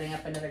about setting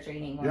up another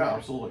training.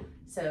 Absolutely.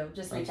 So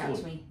just reach out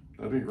to me.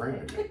 That'd be a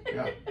great idea.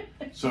 Yeah.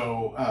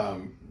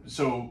 So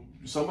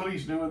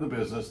somebody's new in the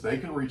business, they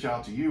can reach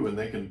out to you and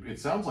it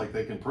sounds like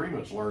they can pretty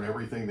much learn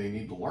everything they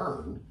need to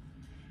learn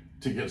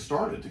to get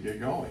started, to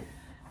get going.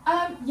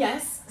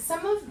 Yes,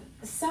 some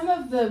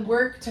of the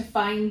work to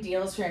find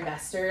deals for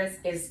investors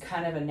is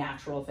kind of a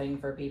natural thing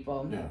for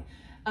people.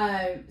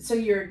 Yeah. So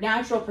your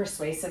natural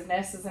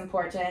persuasiveness is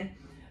important,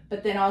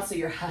 but then also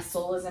your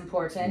hustle is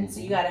important.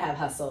 So you got to have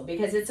hustle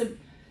because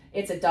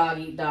it's a dog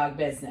eat dog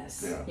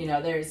business. Yeah. You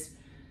know,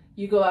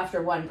 you go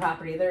after one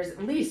property, there's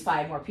at least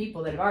 5 more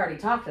people that have already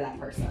talked to that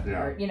person.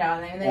 Yeah. Or, you know,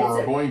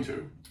 or are going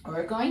to.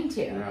 Or going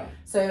to. Yeah.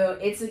 So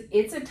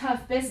it's a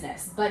tough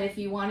business, but if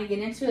you want to get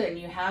into it and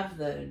you have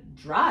the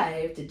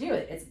drive to do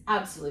it, it's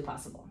absolutely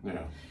possible.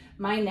 Yeah.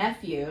 My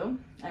nephew,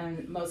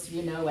 and most of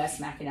you know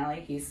Wes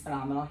McAnally, he's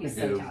phenomenal. He's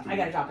so talented. I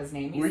got to drop his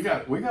name. We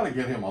got to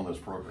get him on this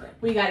program.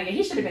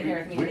 He should have been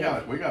here with me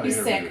today. He's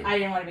sick. Him. I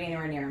didn't want to be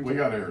anywhere near him. We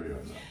got to interview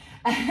him.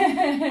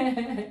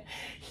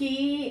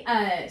 He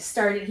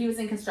was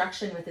in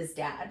construction with his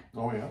dad.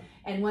 Oh yeah.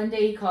 And one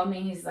day he called me,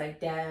 he's like,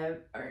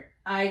 Deb,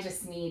 I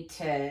need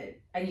to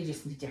do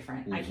something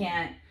different. I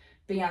can't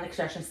be on the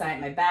construction site.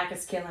 My back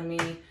is killing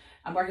me.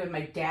 I'm working with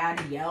my dad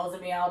who yells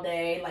at me all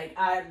day. Like,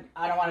 I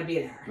don't want to be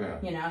there. Yeah.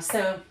 You know?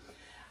 So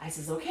I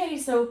says, okay.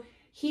 So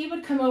he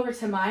would come over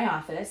to my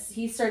office.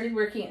 He started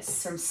working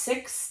from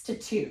 6 to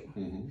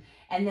 2.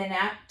 And then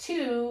at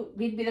 2,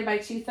 we'd be there by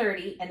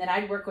 2:30, and then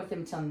I'd work with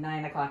him till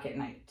 9 o'clock at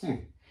night.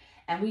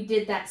 And we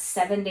did that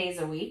 7 days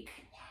a week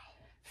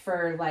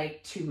for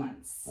like 2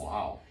 months.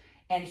 Wow.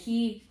 And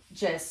he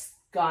just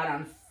got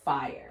on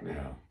fire.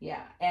 Yeah.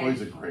 Yeah. And well,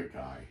 he's a great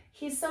guy.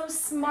 He's so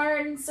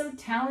smart and so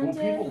talented.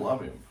 Well, people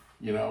love him.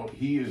 You know,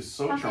 he is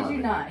so charming. How could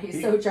you not?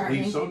 He's so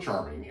charming. He's so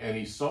charming, and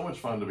he's so much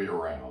fun to be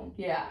around.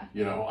 Yeah.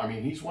 You know, I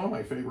mean, he's one of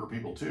my favorite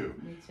people too.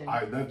 Me too.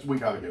 We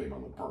got to get him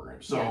on the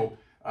program. So. Yeah.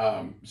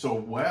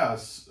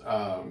 Wes,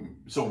 I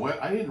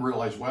didn't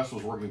realize Wes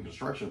was working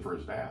construction for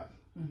his dad.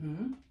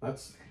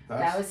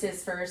 That was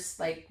his first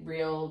like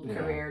real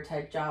career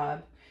type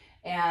job.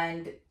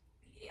 And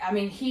I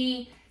mean,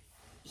 he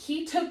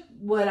took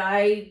what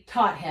I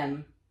taught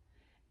him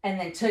and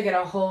then took it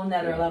a whole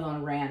nother level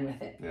and ran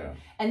with it. Yeah.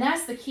 And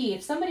that's the key.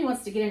 If somebody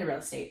wants to get into real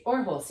estate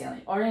or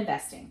wholesaling or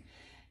investing,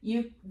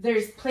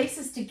 there's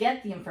places to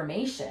get the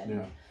information.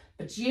 Yeah.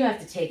 But you have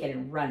to take it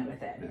and run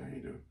with it. Yeah,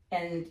 you do.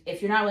 And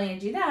if you're not willing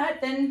to do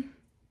that, then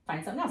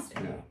find something else to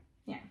do.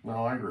 Yeah.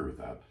 No, I agree with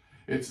that.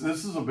 This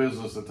is a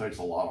business that takes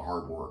a lot of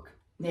hard work.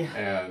 Yeah.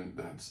 And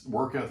that's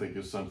work ethic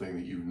is something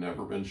that you've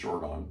never been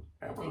short on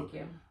ever. Thank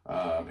you.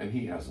 And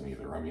he hasn't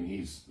either. I mean,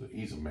 he's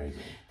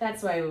amazing.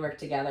 That's why we work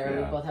together.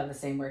 Yeah. We both have the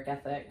same work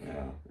ethic.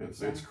 Yeah,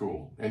 it's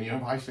cool, and you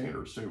have high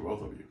standards too,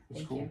 both of you. It's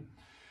Thank cool. you.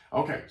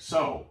 Okay,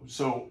 so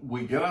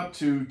we get up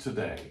to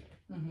today.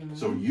 Mm-hmm.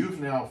 So you've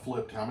now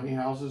flipped how many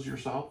houses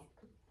yourself?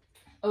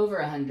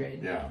 Over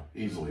 100. Yeah,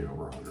 easily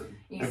over 100.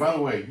 Easily. And by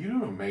the way, you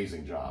do an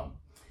amazing job.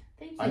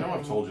 Thank you. I know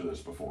I've told you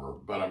this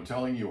before, but I'm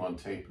telling you on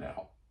tape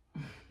now.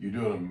 You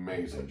do an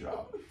amazing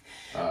job.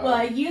 Well,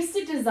 I used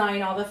to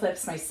design all the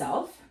flips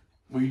myself.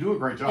 Well, you do a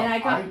great job.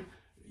 And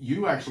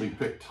you actually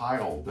picked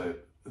tile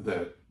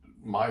that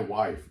my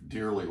wife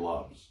dearly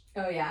loves.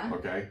 Oh yeah.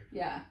 Okay.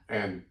 Yeah.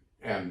 And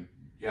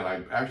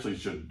I actually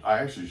should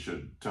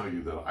tell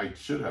you that I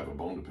should have a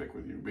bone to pick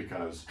with you,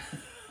 because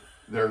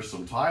there's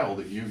some tile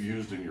that you've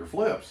used in your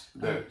flips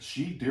that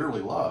she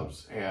dearly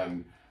loves,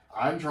 and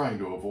I'm trying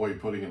to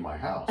avoid putting in my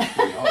house, to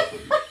be honest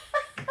with you.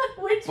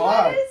 Which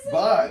one is it?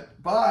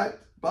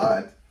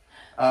 But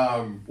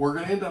we're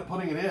gonna end up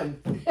putting it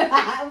in,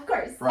 Of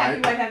course.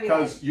 right? Happy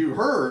Because you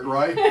heard,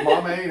 right?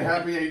 Mama ain't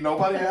happy, ain't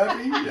nobody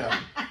happy. Yeah.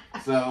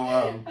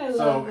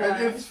 So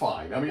it's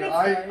fine. I mean,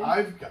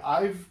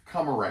 I've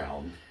come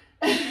around.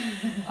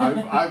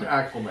 I've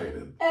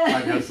acclimated,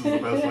 I guess is the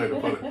best way to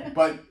put it.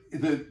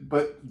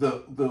 But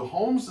the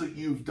homes that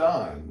you've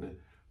done,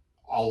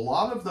 a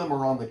lot of them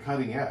are on the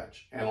cutting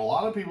edge, and a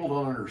lot of people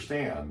don't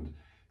understand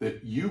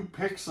that you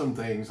pick some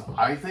things.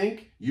 I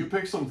think you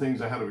pick some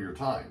things ahead of your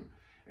time,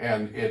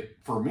 and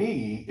for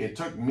me, it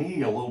took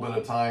me a little bit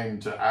of time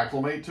to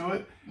acclimate to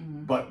it.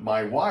 Mm-hmm. But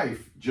my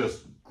wife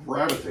just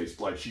gravitates,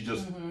 like she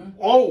just,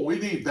 oh, we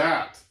need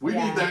that. We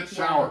need that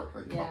shower.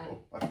 Yeah.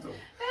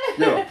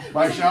 You know,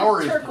 my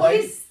shower is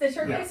turquoise. The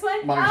turquoise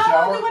one. My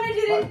shower. The one I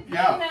did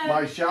in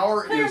my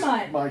shower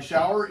Claremont. My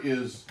shower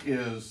is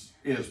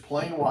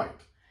plain white.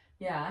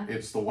 Yeah.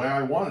 It's the way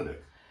I wanted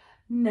it.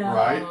 No.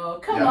 Right?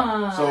 Come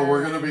on. So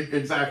we're gonna be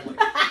exactly.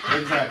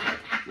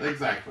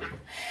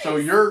 So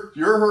you're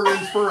her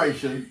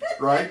inspiration,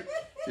 right?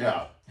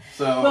 Yeah.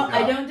 So well,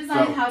 I don't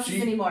design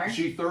houses anymore.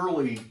 She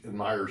thoroughly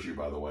admires you,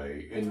 by the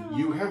way, and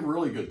you have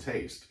really good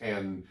taste,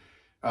 and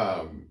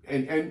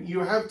you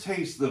have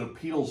taste that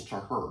appeals to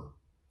her.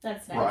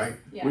 That's nice. Right?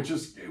 Yeah. Which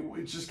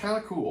is kind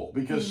of cool,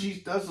 because she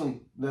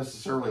doesn't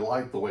necessarily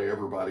like the way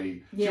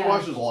everybody. She Yeah.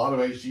 watches a lot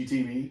of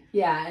HGTV.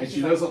 Yeah. And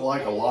she doesn't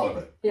like a lot of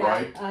it, Yeah,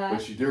 right?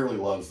 But she dearly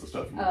loves the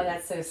stuff you do. Oh,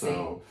 that's so sweet.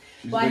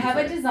 She's Well, a I big have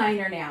a fan.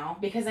 designer now,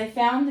 because I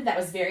found that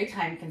was very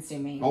time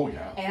consuming. Oh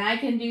yeah. And I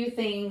can do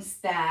things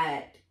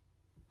that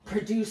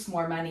produce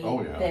more money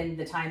than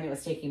the time it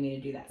was taking me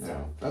to do that stuff.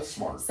 Yeah, that's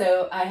smart.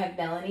 So I have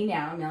Melanie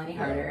now, Melanie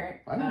Harder.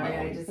 I know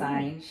Melanie. I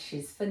designed.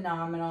 She's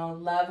phenomenal.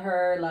 Love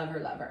her.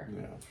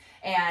 Yeah.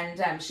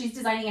 And she's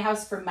designing a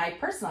house for my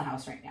personal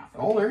house right now.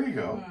 Oh, there you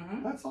go.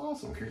 Mhm. That's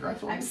awesome.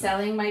 Congratulations. I'm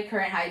selling my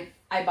current.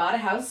 I bought a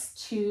house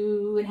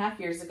 2.5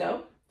 years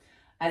ago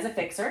as a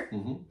fixer.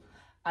 Mm-hmm.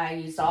 I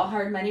used all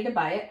hard money to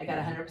buy it. I got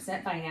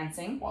 100%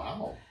 financing.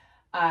 Wow.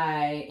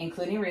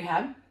 Including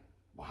rehab.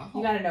 Wow.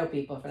 You got to know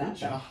people for that. Good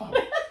job.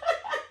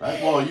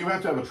 Well, you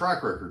have to have a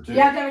track record too. You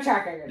have to have a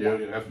track record. You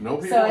have to know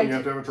people, and you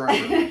have to have a track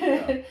record.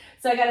 Yeah.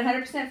 So I got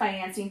 100%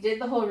 financing, did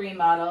the whole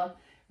remodel,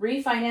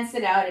 refinanced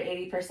it out at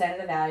 80%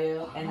 of the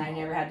value, and I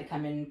never had to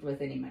come in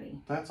with any money.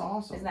 That's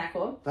awesome. Isn't that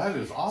cool? That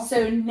is awesome.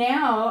 So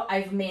now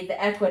I've made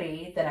the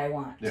equity that I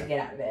want to get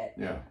out of it.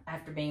 Yeah.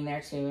 After being there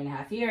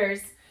 2.5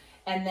 years.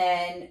 And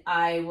then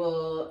I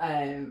will,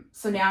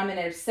 so now I'm going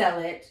to sell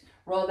it,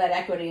 roll that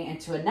equity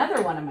into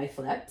another one of my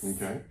flips.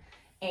 Okay.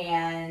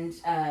 And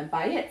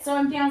buy it. So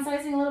I'm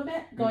downsizing a little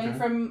bit, going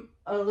from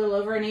a little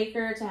over an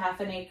acre to half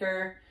an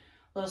acre,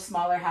 a little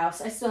smaller house.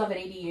 I still have an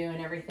ADU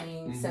and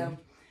everything. So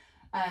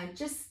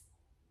just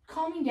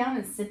calming down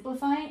and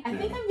simplifying. I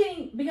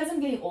think because I'm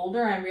getting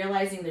older, I'm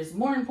realizing there's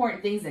more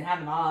important things than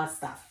having all that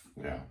stuff.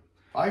 Yeah.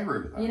 I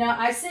agree with that. You know,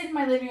 I sit in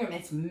my living room.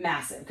 It's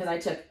massive because I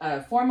took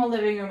a formal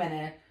living room and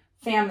a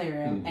family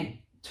room and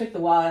took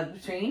the wall out of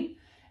between.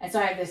 And so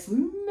I have this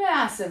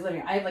massive living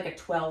room. I have like a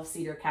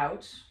 12-seater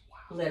couch.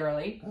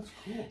 Literally. That's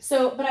cool.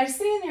 So, but I was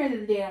sitting there the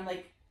other day, I'm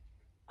like,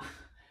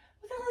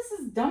 look at all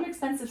this dumb,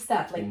 expensive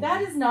stuff. Like,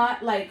 that is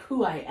not like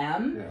who I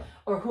am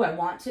or who I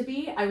want to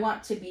be. I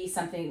want to be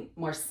something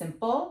more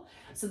simple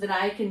so that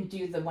I can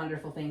do the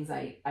wonderful things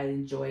I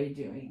enjoy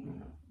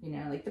doing. You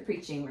know, like the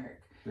preaching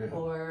work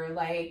or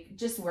like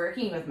just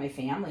working with my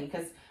family.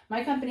 Because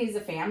my company is a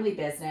family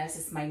business.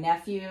 It's my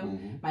nephew,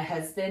 my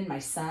husband, my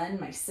son,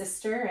 my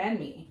sister, and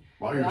me.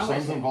 Wow, your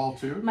son's involved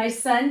too? My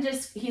son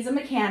he's a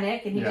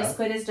mechanic, and he just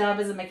quit his job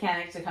as a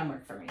mechanic to come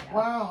work for me now.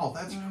 Wow,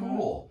 that's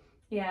cool.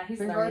 Yeah,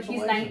 he's learning.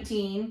 He's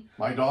 19.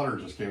 My daughter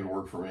just came to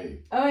work for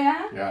me. Oh,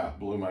 yeah? Yeah,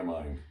 blew my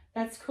mind.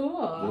 That's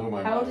cool. Blew my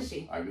mind. How old is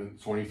she?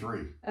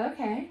 23.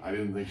 Okay. I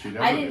didn't think she'd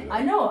ever do that.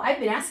 I know. I've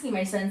been asking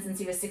my son since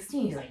he was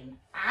 16. He's like,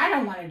 I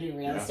don't want to do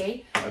real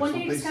estate. One day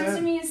he just comes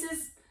to me and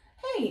says,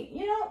 hey,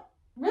 you know,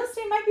 real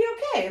estate might be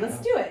okay.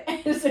 Let's do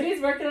it. So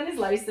he's working on his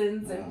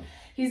license and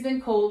he's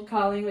been cold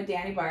calling with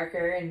Danny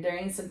Barker and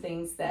doing some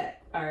things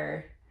that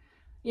are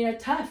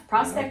tough.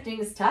 Prospecting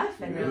is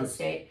tough in It real is.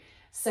 estate.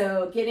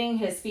 So getting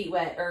his feet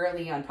wet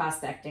early on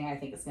prospecting, I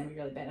think is going to be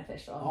really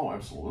beneficial. Oh,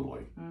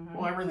 absolutely. Mhm.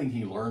 Well, everything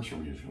he learns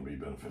from you is going to be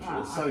beneficial.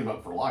 Aw. It's setting him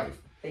up for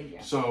life. Thank you.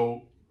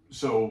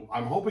 So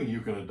I'm hoping you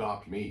can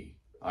adopt me.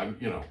 I'm,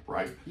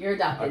 right? You're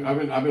adopted.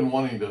 I've been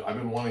wanting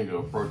to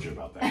approach you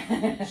about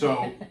that.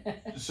 So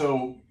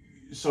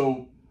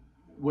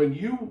when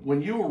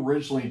you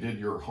originally did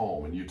your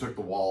home and you took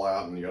the wall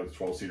out and you got the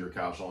 12-seater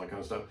couch and all that kind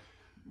of stuff,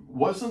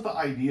 wasn't the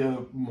idea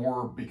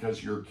more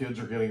because your kids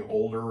are getting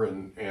older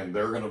and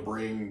they're gonna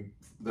bring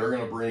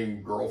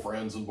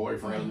girlfriends and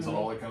boyfriends and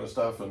all that kind of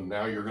stuff, and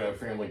now you're gonna have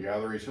family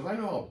gatherings? Because I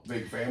know how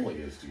big family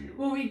is to you.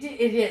 Well, it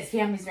is.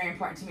 Family's very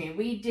important to me.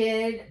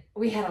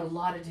 We had a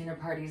lot of dinner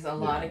parties, a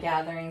lot of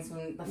gatherings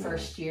when the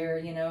first year,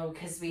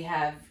 because we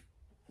have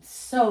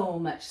so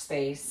much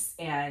space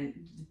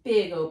and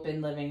big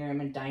open living room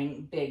and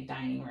big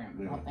dining room,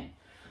 the whole thing.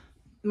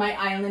 My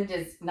island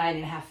is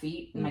 9.5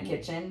 feet in my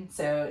kitchen,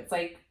 so it's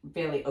like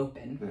fairly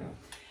open.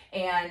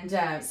 Yeah.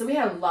 And so we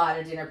had a lot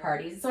of dinner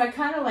parties. So I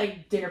kind of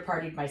like dinner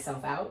partied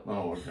myself out.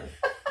 Oh, okay.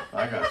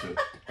 I got you.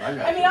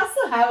 I mean, I'll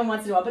still have them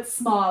once in a while, but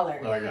smaller.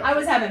 I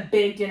was having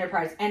big dinner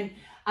parties. And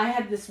I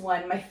had this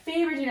one, my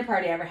favorite dinner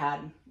party I ever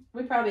had.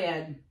 We probably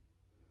had,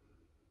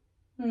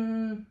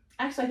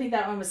 actually, I think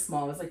that one was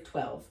small. It was like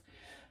 12.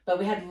 But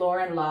we had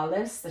Lauren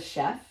Lawless, the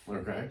chef.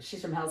 Okay.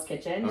 She's from Hell's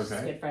Kitchen. Okay. She's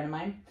a good friend of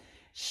mine.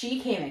 She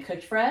came and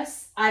cooked for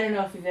us. I don't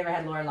know if you've ever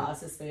had Lauren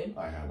Lawless's food.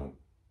 I haven't,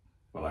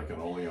 but I can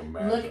only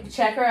imagine.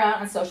 Check her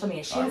out on social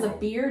media. She has a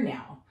beer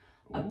now,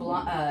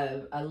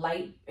 a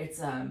light.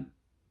 It's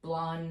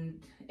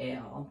blonde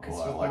ale.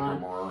 Oh, I like her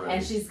more.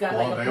 And she's got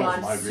like a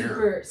blonde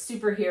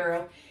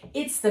superhero.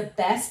 It's the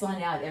best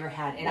blonde ale I've ever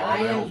had, and I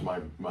am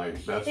that's my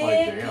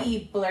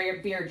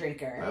jam. Beer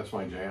drinker. That's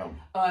my jam.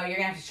 Oh, you're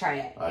gonna have to try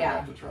it. I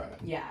have to try it.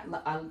 Yeah,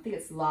 I think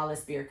it's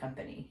Lawless Beer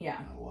Company. Yeah.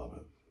 I love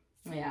it.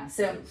 Yeah.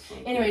 So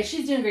anyway,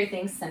 she's doing great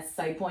things. That's a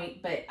side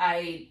point, but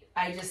I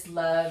just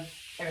love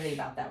everything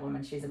about that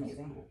woman. She's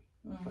amazing. Cool.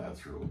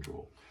 That's really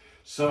cool.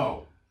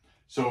 So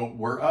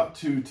we're up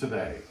to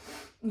today.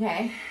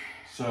 Okay.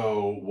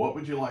 So what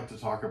would you like to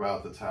talk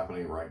about that's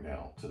happening right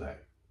now today?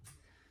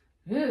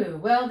 Ooh,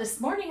 well, this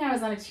morning I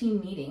was on a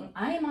team meeting.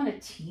 I am on a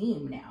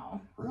team now.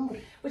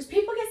 Really? Which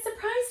people get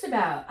surprised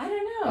about. I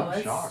don't know.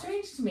 It's shocked.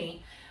 Strange to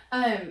me.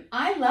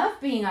 I love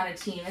being on a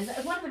team.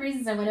 One of the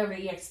reasons I went over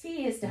to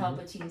EXP is to help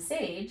with Team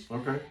Sage.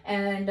 Okay.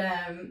 And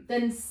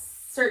then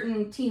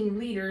certain team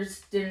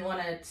leaders didn't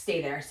want to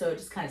stay there, so it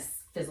just kind of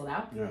fizzled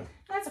out. Yeah.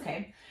 That's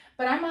okay.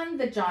 But I'm on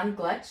the John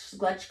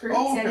Glutch group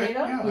in San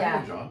Diego. Yeah, I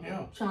know John.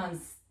 Yeah.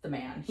 John's the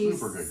man. He's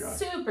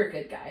super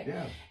good guy.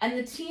 Yeah. And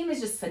the team is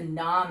just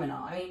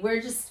phenomenal. I mean,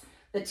 we're just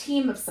the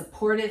team of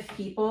supportive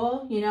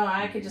people.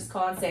 I could just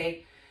call and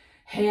say,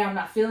 hey, I'm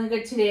not feeling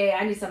good today.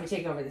 I need somebody to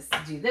take over this,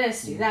 do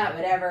that,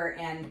 whatever.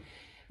 And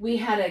we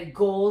had a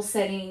goal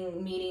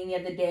setting meeting the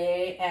other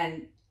day.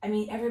 And I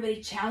mean,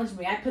 everybody challenged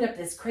me. I put up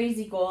this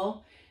crazy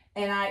goal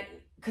and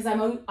because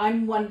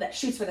I'm one that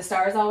shoots for the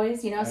stars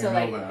always, so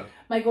like that.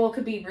 My goal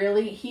could be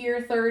really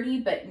here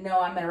 30, but no,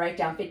 I'm going to write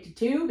down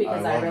 52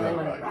 because I really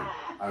want to.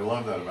 I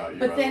love that about you.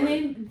 But then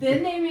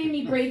they made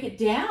me break it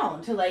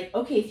down to like,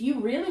 okay, if you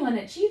really want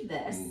to achieve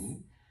this,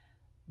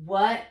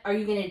 what are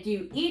you going to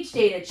do each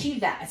day to achieve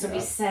that? So we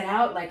set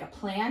out like a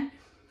plan.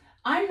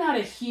 I'm not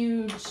a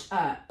huge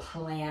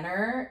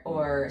planner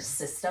or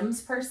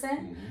systems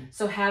person.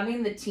 So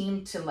having the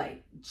team to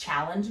like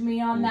challenge me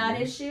on that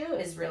issue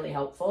is really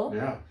helpful.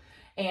 Yeah.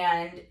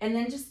 And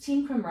then just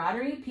team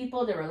camaraderie,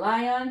 people to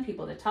rely on,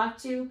 people to talk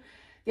to.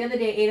 The other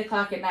day,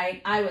 8:00 at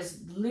night, I was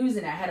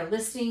losing it. I had a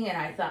listing and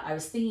I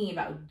was thinking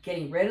about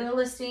getting rid of the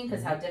listing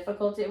because how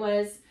difficult it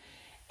was.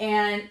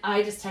 And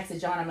I just texted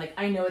John. I'm like,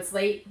 I know it's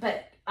late,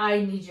 but I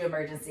need you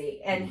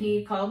emergency. And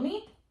he called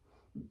me,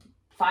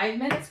 5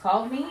 minutes,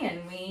 called me,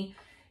 and we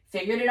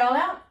figured it all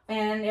out.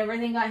 And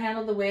everything got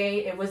handled the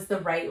way it was the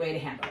right way to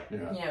handle it.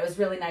 Yeah. It was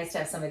really nice to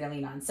have somebody to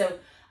lean on. So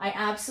I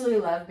absolutely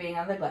love being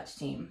on the Glutch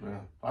team.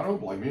 Yeah, I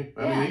don't blame you.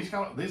 I mean, he's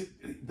got this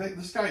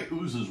guy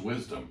oozes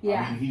wisdom.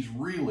 Yeah. I mean, he's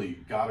really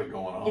got it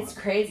going on. It's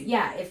crazy.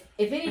 Yeah, if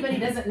anybody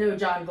doesn't know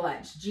John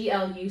Glutch,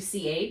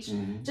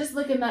 Gluch, just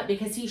look him up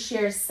because he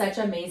shares such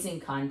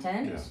amazing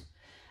content. Yeah.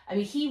 I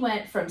mean, he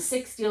went from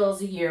 6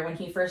 deals a year when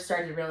he first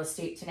started real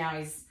estate to now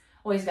he's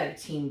always got a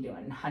team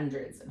doing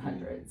hundreds and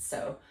hundreds.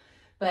 So,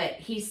 but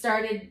he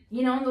started,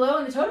 on the low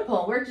in the totem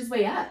pole and worked his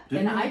way up.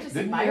 I just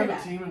admire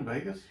that. Didn't he have a team in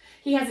Vegas?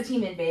 He has a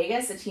team in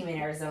Vegas, a team in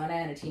Arizona,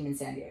 and a team in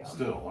San Diego.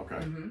 Still,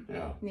 okay.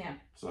 Yeah. Yeah.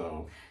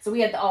 So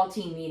we had the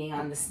all-team meeting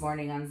on this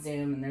morning on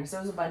Zoom, and there was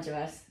a bunch of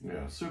us.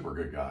 Yeah, super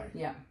good guy.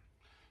 Yeah.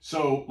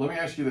 So let me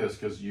ask you this,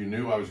 because you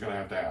knew I was going to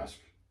have to ask.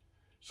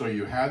 So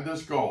you had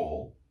this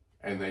goal,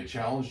 and they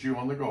challenged you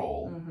on the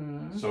goal.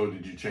 So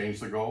did you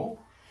change the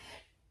goal?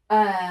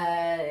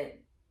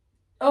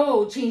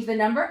 Change the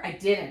number? I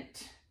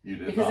didn't. You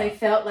did because not. I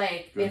felt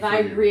like if I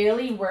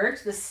really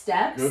worked the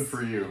steps good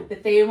for you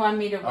that they want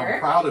me to work. I'm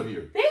proud of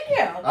you. Thank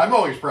you. I'm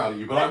always proud of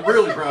you, but I'm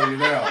really proud of you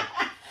now.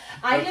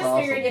 I just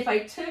figured if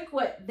I took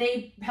what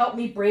they helped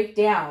me break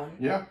down,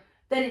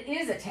 then it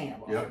is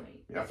attainable Yep. for me.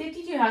 Yep.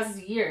 52 houses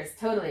a year is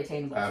totally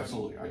attainable.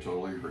 Absolutely. I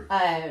totally agree.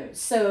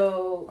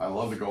 So I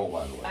love the goal,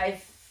 by the way.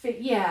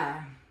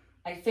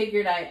 I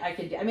figured I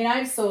could. I mean,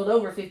 I've sold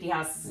over 50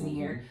 houses in a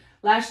year.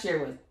 Last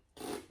year was.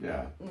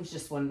 Yeah. It was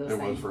just one of those It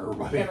things. was for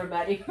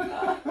everybody.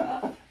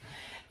 Everybody.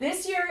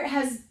 This year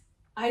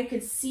I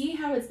could see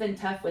how it's been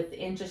tough with the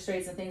interest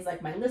rates and things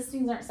like my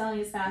listings aren't selling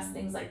as fast,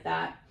 things like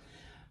that.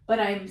 But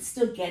I'm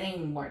still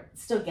getting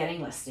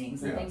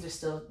listings and things are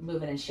still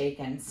moving and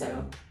shaking.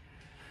 So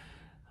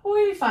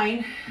we'll be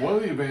fine. One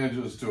of the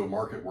advantages to a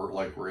market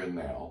like we're in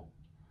now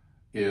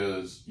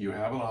is you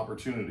have an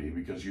opportunity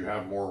because you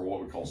have more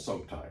what we call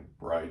soak time,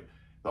 right?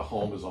 The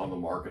home is on the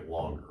market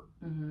longer.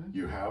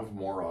 You have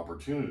more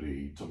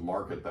opportunity to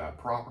market that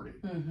property,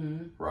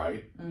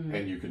 right?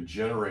 And you can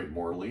generate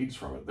more leads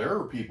from it. There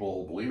are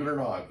people, believe it or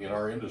not, in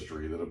our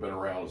industry that have been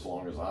around as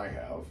long as I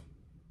have.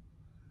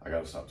 I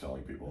got to stop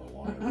telling people how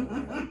long I've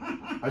been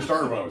around. I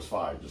started when I was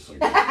 5, just so you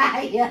know.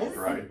 Yes.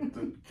 Right?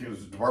 The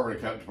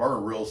Department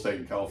of Real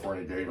Estate in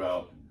California gave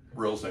out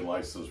real estate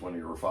licenses when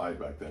you were 5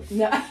 back then.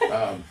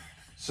 No.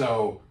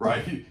 So,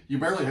 right, you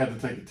barely had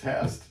to take a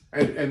test.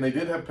 And they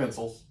did have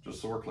pencils,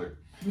 just so we're clear.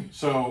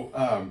 So,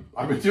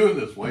 I've been doing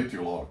this way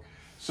too long.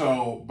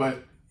 So,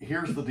 but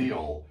here's the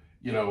deal.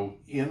 You know,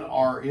 in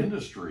our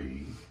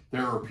industry,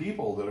 there are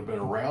people that have been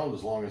around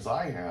as long as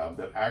I have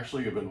that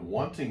actually have been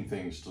wanting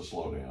things to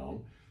slow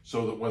down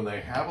so that when they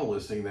have a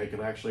listing, they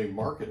can actually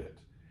market it.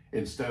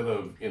 Instead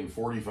of in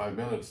 45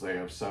 minutes, they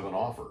have 7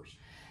 offers.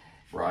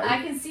 Right?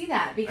 I can see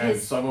that because and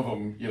some of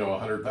them, you know,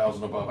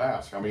 100,000 above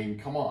ask. I mean,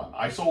 come on.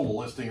 I sold a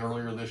listing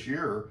earlier this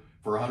year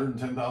for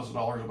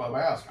 $110,000 above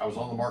ask. I was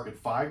on the market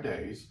 5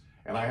 days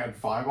and I had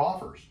 5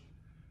 offers.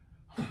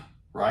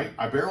 Right?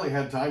 I barely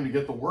had time to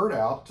get the word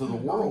out to the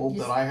world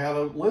that I had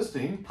a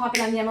listing. Pop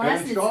it on the MLS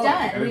and it's gone.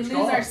 done. And we it's lose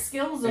gone. our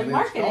skills of And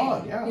marketing. It's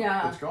gone.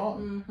 Yeah, it's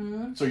Mm-hmm.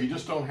 gone. So you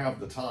just don't have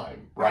the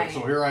time, right?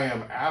 So here I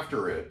am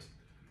after it,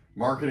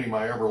 marketing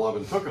my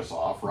ever-loving took us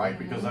off, right?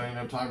 Because I didn't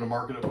have time to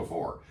market it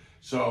before.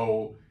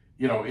 So,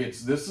 you know,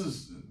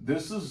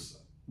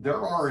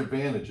 there are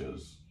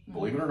advantages,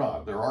 believe it or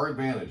not, there are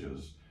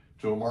advantages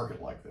to a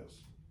market like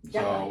this.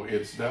 So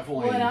it's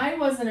definitely. When I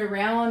wasn't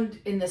around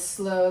in the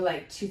slow,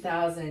 like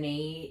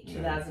 2008,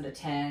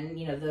 2010,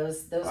 you know,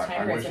 those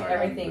time periods when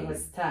everything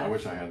was tough. I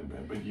wish I hadn't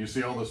been. But you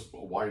see all this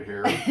white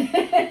hair?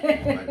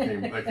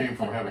 that came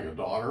from having a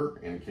daughter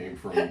and came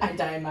from. I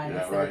dyed mine.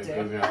 Yeah, right.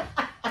 Yeah,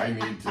 I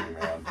need to,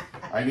 man.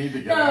 I need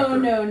to get No, after.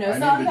 no.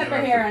 Salt and pepper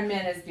hair on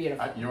men is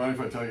beautiful. You mind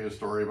if I tell you a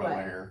story about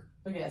my hair?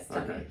 Yes.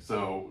 Okay.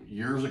 So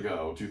years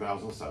ago,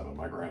 2007,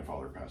 my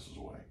grandfather passes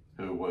away,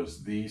 who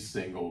was the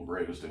single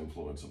greatest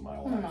influence in my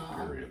life,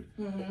 period.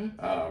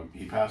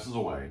 He passes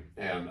away,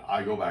 and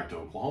I go back to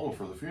Oklahoma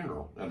for the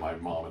funeral, and my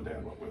mom and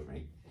dad went with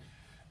me.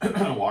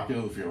 I walk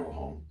into the funeral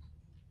home,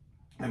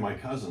 and my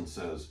cousin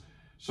says,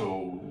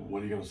 "So,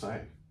 what are you going to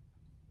say?"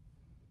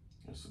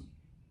 I said,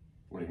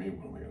 "What do you mean,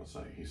 what am I going to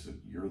say?" He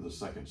said, "You're the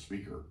second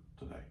speaker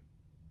today."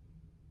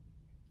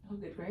 Oh,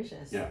 good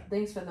gracious. Yeah.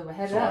 Thanks for the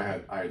heads up.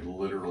 So I had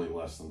literally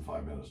less than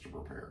 5 minutes to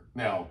prepare.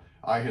 Now,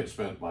 I had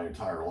spent my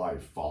entire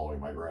life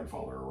following my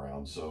grandfather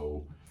around,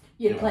 so...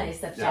 You had plenty of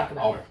stuff to talk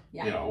about. Oh,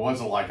 yeah. You know, it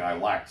wasn't like I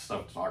lacked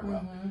stuff to talk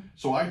about.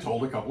 So I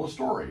told a couple of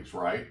stories,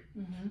 right?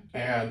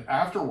 And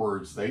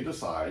afterwards, they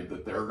decide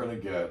that they're going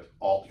to get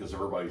all... Because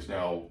everybody's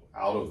now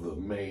out of the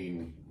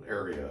main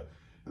area.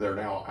 They're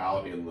now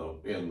out in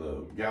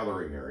the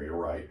gathering area,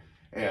 right?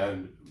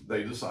 And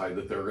they decide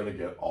that they're going to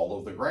get all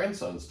of the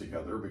grandsons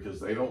together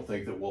because they don't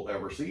think that we'll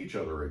ever see each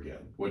other again,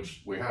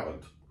 which we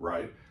haven't,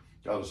 right?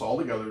 Got us all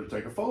together to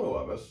take a photo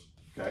of us,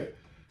 okay?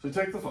 So we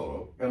take the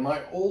photo, and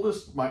my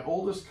oldest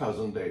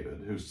cousin,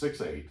 David, who's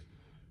 6'8",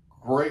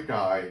 great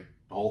guy,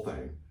 the whole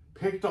thing,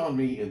 picked on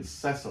me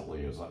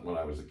incessantly when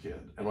I was a kid.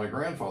 And my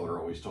grandfather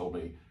always told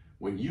me,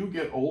 when you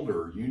get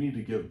older, you need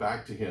to give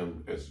back to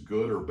him as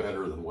good or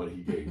better than what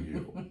he gave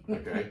you,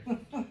 okay?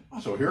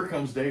 So here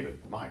comes David.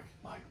 Mike.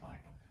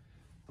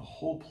 The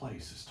whole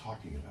place is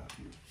talking about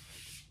you.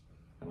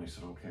 And I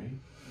said, okay,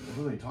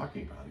 what are they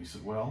talking about? He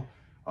said, well,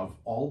 of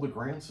all the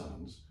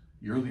grandsons,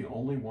 you're the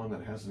only one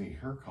that has any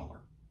hair color.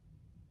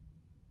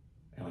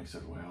 And I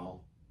said,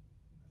 well,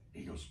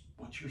 he goes,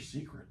 what's your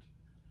secret?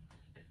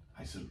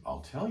 I said,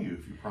 I'll tell you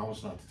if you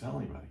promise not to tell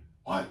anybody.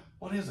 What?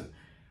 What is it?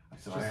 I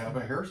said, I have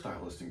a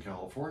hairstylist in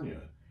California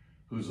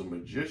who's a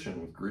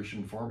magician with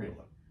Grecian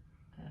formula.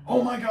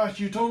 Oh my gosh,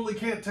 you totally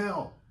can't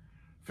tell.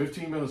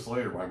 15 minutes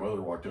later, my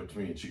mother walked up to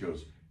me and she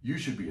goes, you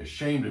should be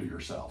ashamed of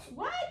yourself.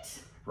 What?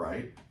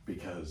 Right?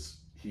 Because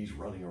he's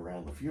running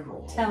around the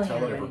funeral home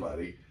telling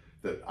everybody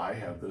that I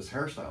have this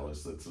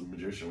hairstylist that's a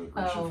magician with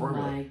Grecian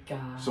formula. Oh my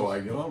gosh. So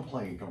I get on a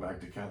plane, come back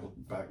to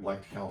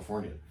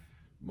California.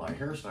 My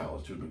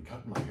hairstylist, who had been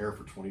cutting my hair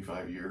for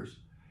 25 years,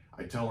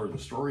 I tell her the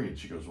story and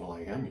she goes, well,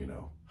 I am, you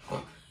know.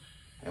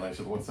 And I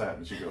said, what's that?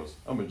 And she goes,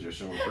 a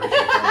magician with Grecian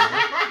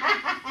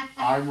formula.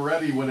 I'm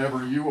ready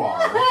whenever you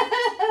are.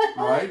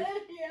 Right?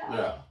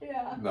 Yeah.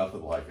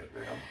 Nothing like it,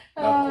 man.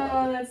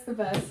 Oh, that's the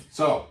best.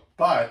 So,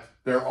 but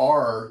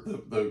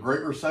the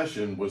Great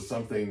Recession was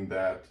something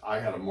that I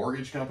had a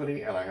mortgage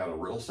company and I had a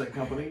real estate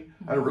company.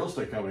 I had a real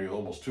estate company with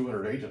almost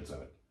 200 agents in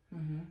it.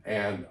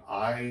 And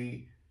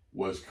I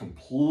was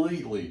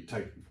completely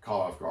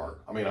caught off guard.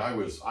 I mean,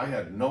 I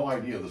had no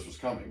idea this was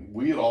coming.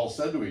 We had all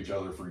said to each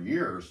other for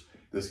years,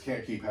 this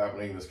can't keep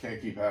happening, this can't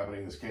keep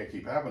happening, this can't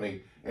keep happening,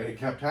 and it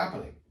kept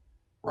happening,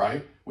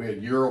 right? We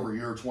had year over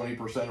year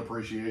 20%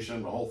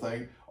 appreciation, the whole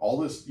thing. All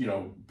this,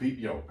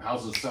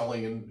 houses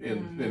selling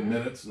in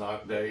minutes,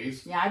 not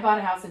days. Yeah, I bought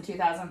a house in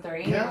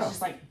 2003. Yeah. It was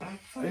just like,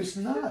 it's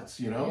nuts,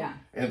 Yeah.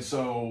 And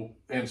so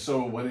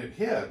when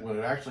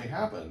it actually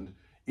happened,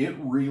 it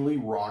really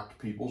rocked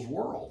people's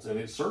worlds, and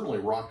it certainly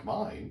rocked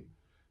mine,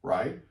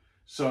 right?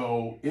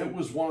 So it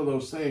was one of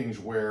those things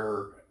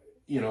where,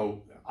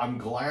 I'm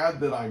glad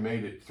that I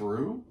made it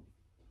through,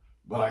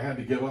 but I had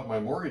to give up my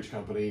mortgage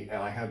company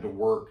and I had to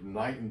work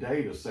night and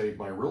day to save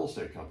my real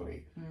estate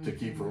company to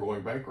keep from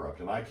going bankrupt.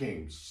 And I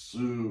came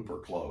super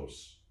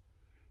close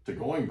to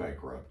going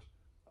bankrupt.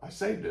 I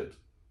saved it.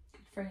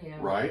 Good for you.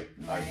 Right?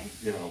 I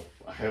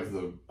have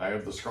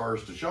the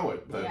scars to show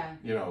it, but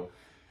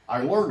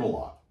I learned a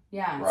lot.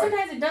 Yeah. Right?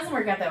 Sometimes it doesn't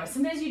work out that way.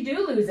 Sometimes you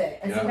do lose it,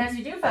 and sometimes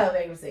you do file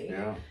bankruptcy.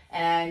 Yeah.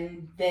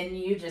 And then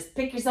you just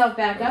pick yourself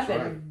back up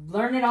and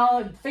learn it all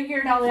and figure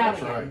it all out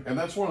again. That's right. And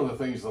that's one of the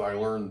things that I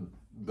learned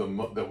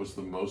that was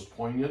the most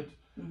poignant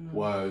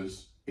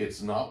was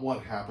it's not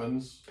what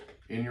happens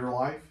in your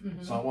life.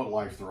 It's not what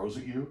life throws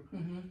at you.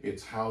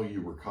 It's how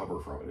you recover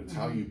from it. It's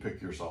how you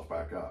pick yourself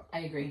back up. I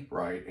agree.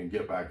 Right? And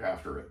get back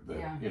after it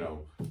that,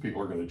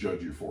 people are going to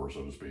judge you for,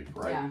 so to speak.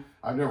 Right? Yeah.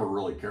 I've never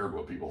really cared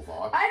what people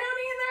thought. I don't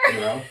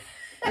either.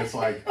 It's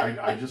like,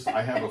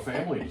 I have a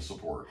family to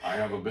support. I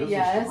have a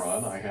business to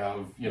run. I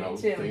have,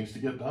 things to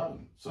get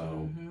done.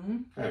 So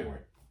anyway,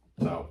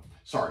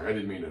 sorry, I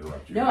didn't mean to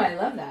interrupt you. No, I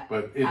love that.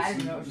 But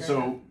it's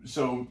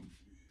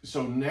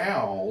so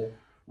now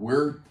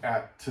we're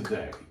at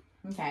today.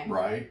 Okay.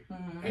 Right?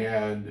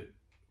 And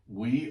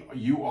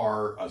you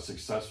are a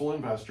successful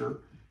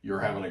investor. You're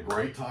having a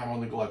great time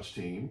on the Glutch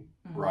team,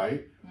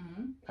 right?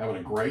 Having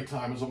a great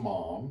time as a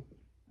mom.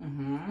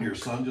 Your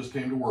son just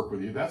came to work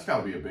with you. That's got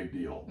to be a big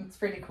deal. It's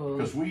pretty cool.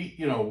 Because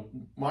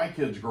my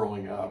kids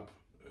growing up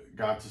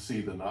got to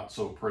see the not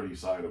so pretty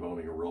side of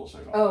owning a real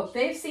estate office. Oh,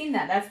 they've seen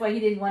that. That's why he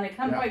didn't want to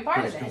come quite part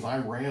of it. Because I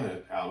ran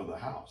it out of the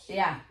house.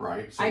 Yeah.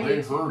 Right? So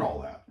they heard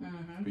all that.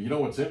 But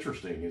what's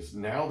interesting is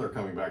now they're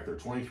coming back. They're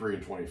 23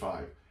 and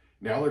 25.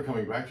 Now they're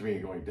coming back to me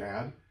and going,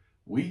 Dad,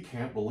 we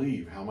can't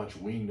believe how much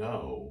we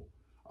know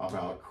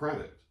about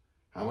credit,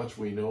 how much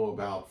we know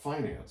about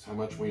finance, how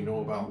much we know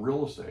about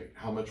real estate,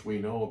 how much we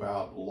know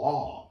about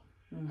law,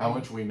 how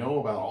much we know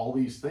about all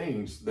these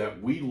things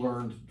that we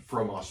learned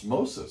from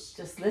osmosis.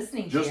 Just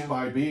listening to Just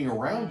by being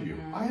around you.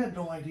 I had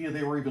no idea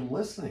they were even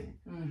listening.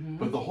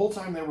 But the whole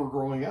time they were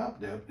growing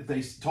up, Deb,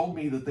 they told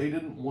me that they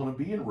didn't want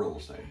to be in real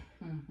estate.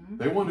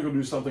 They wanted to go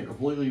do something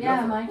completely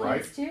different, my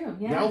right? kids too.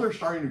 Yeah. Now they're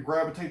starting to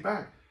gravitate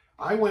back.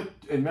 I went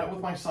and met with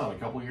my son a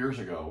couple of years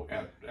ago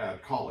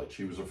at college.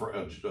 He was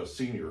a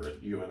senior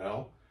at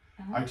UNL.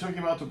 I took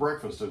him out to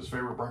breakfast at his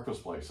favorite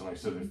breakfast place, and I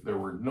said, if there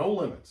were no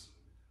limits,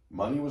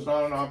 money was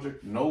not an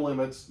object, no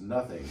limits,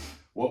 nothing,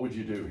 what would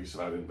you do? He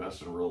said, I'd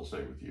invest in real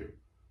estate with you.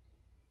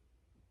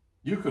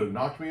 You could have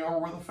knocked me over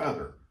with a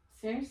feather.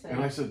 Seriously?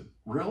 And I said,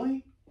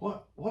 really?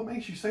 What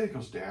makes you say that? He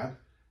goes, Dad,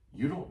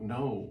 you don't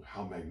know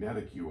how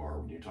magnetic you are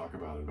when you talk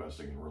about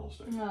investing in real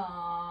estate.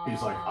 Aww.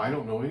 He's like, I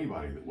don't know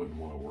anybody that wouldn't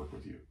want to work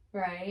with you.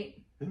 Right.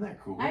 Isn't that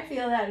cool? I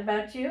feel that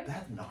about you.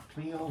 That knocked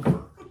me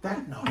over.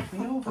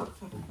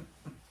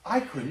 I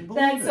couldn't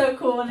believe it. That's so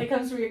cool when it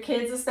comes from your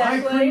kids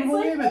especially. I couldn't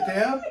believe it, Deb.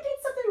 I did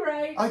something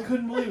right. I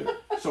couldn't believe it.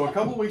 So a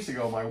couple of weeks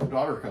ago, my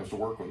daughter comes to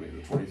work with me,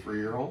 the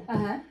 23-year-old.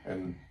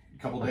 And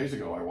a couple of days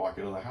ago, I walk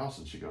into the house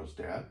and she goes,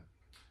 Dad,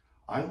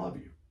 I love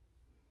you.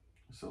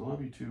 I said, I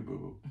love you too,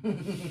 boo-boo.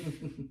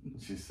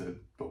 And she said,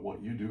 but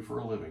what you do for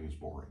a living is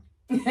boring.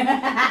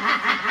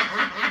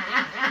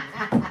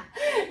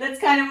 That's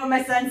kind of what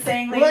my son's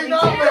saying lately. No,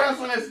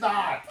 it's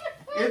not.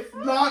 It's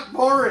not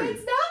boring.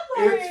 It's not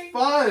boring. It's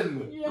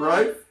fun, yes.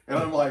 Right? And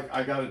I'm like,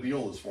 I got a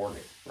deal this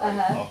morning.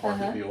 Right?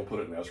 Off-market deal, put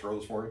it in escrow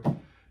this morning.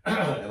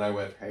 And I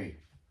went, hey,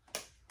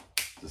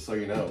 just so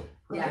you know,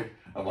 right? Yeah.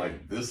 I'm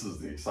like, this is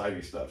the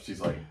exciting stuff.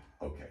 She's like,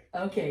 okay.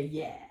 Okay,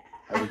 yeah.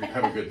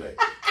 Have a good day.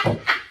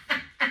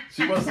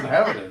 She wasn't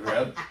having it,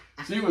 man.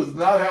 She was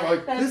not having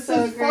like, That's this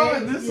so is great.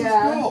 fun. This is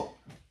cool.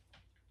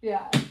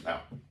 Yeah. No,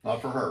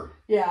 not for her.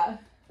 Yeah.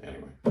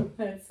 Anyway.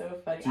 That's so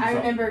funny. I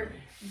remember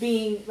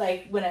being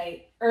like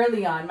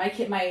early on,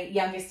 my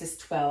youngest is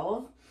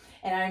 12,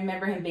 and I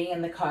remember him being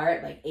in the car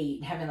at like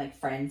 8, having like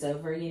friends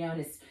over,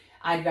 and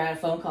I'd got a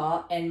phone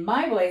call, and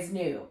my boys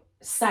knew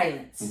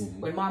silence.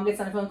 When mom gets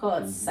on a phone call,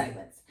 it's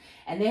silence.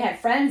 And they had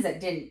friends that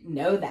didn't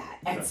know that.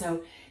 And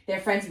so their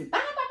friends would, bah,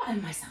 bah, bah,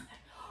 and my son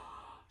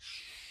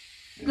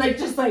would, like,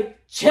 just like,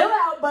 chill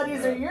out,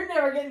 buddies, or you're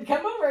never getting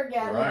come over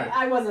again. Right.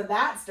 I wasn't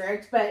that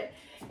strict, but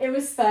it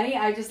was funny.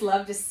 I just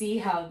love to see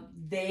how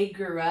they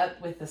grew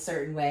up with a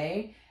certain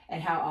way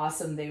and how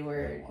awesome they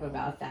were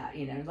about that.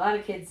 You know, a lot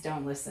of kids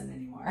don't listen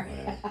anymore.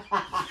 Yeah,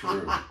 it's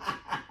true.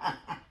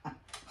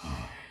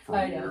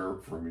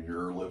 From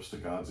your lips to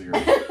God's ears.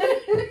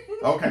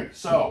 Okay,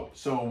 so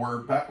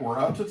we're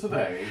up to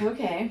today.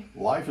 Okay.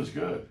 Life is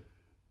good.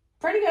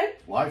 Pretty good.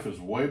 Life is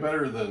way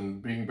better than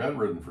being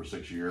bedridden for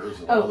 6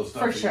 years and all the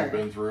stuff that you've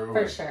been through.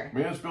 For sure. I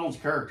mean, it builds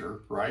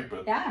character, right?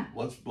 But yeah,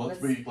 let's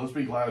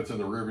be glad it's in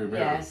the rearview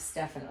mirror. Yes,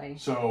 definitely.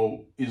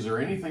 So, is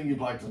there anything you'd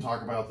like to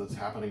talk about that's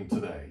happening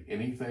today?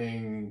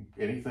 Anything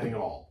at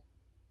all?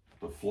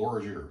 The floor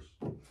is yours.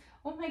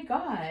 Oh my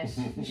gosh!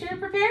 You should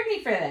have prepared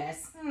me for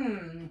this.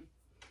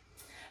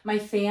 My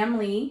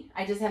family.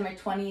 I just had my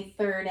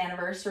 23rd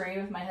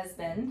anniversary with my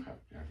husband. Happy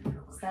anniversary.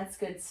 So that's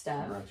good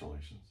stuff.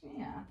 Congratulations.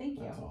 Yeah, thank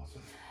you. That's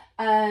awesome.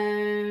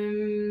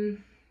 I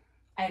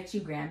have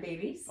 2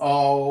 grandbabies.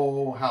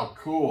 Oh, how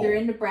cool. They're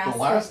in Nebraska. The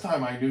last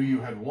time I knew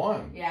you had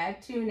one. Yeah, I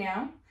have 2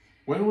 now.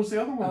 When was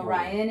the other one?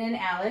 Orion and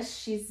Alice.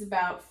 She's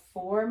about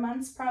 4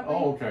 months probably.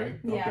 Oh, okay.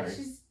 Yeah,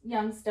 she's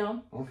young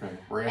still. Okay.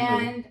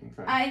 And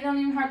I don't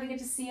even hardly get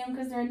to see them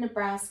because they're in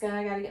Nebraska.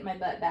 I got to get my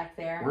butt back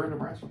there. Where in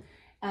Nebraska?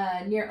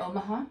 Near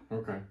Omaha.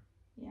 Okay.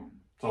 Yeah.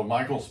 So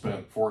Michael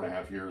spent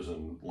 4.5 years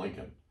in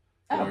Lincoln,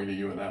 going to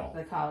UNL.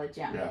 The college,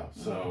 yeah. Yeah.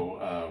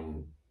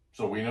 So,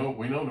 so we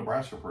know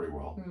Nebraska pretty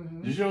well.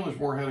 Mm-hmm. Did you know there's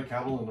more head of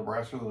cattle in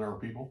Nebraska than there are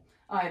people?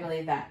 Oh, I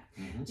believe that.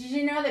 Mm-hmm. Did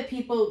you know that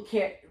people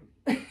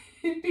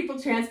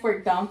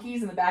transport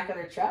donkeys in the back of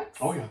their trucks?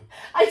 Oh yeah.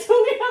 I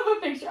totally have a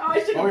picture. Oh,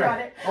 I should have brought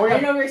it. Oh yeah.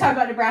 I know we were talking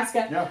about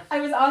Nebraska. Yeah.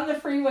 I was on the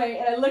freeway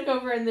and I look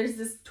over and there's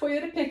this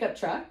Toyota pickup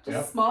truck,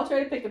 just a small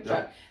Toyota pickup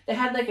truck that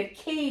had like a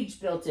cage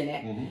built in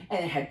it, and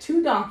it had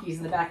 2 donkeys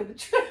in the back of the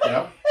truck.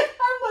 Yep.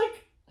 I'm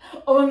like,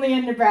 only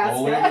in Nebraska.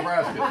 Only in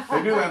Nebraska.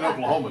 They do that in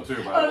Oklahoma too,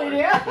 by the way. Oh, they do?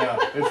 Yeah,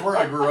 it's where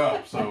I grew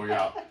up. So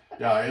yeah,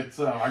 it's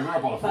I grew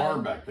up on a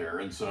farm back there,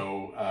 and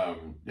so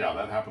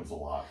that happens a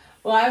lot.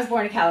 Well, I was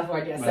born in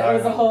California, so it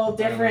was a whole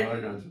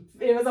different.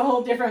 It was a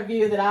whole different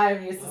view that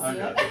I'm used to seeing. I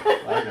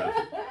got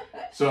you.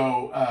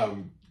 So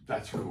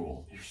that's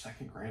cool. Your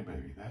second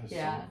grandbaby. That is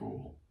so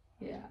cool.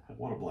 Yeah.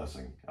 What a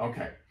blessing.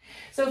 Okay.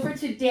 So for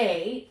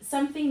today,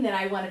 something that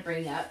I want to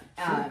bring up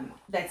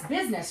that's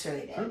business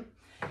related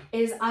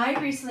is I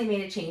recently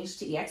made a change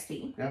to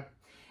EXP. Yeah.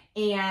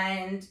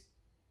 And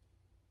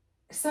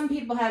some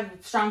people have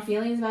strong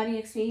feelings about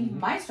EXP. Mm-hmm.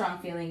 My strong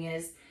feeling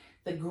is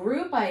the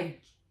group I've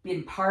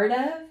been part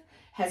of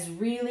has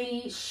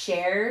really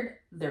shared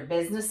their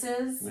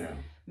businesses. Yeah.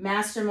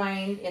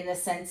 Mastermind in the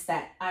sense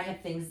that I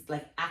have things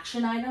like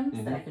action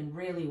items that I can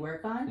really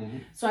work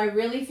on. So I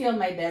really feel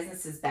my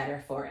business is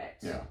better for it.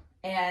 Yeah.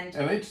 And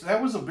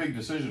that was a big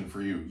decision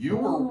for you. You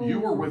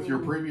were with your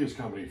previous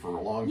company for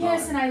a long time.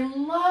 Yes, and I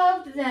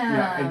loved them.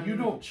 Yeah, and you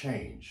don't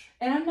change.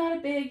 And I'm not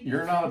a big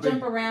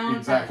jump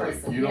around type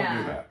person. You don't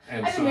do that.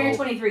 And I've been married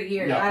 23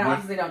 years. Yeah, I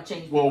obviously don't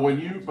change. Well,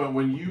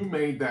 when you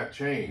made that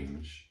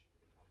change,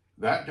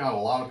 that got a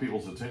lot of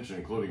people's attention,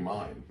 including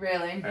mine.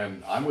 Really?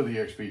 And I'm with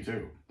EXP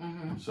too.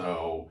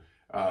 So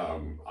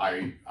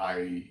I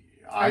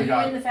Are you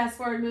in the fast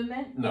forward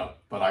movement? No,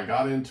 but I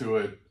got into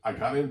it.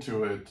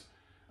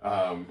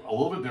 A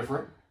little bit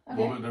different,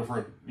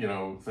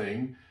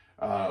 thing.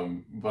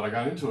 But I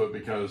got into it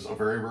because a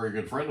very, very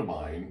good friend of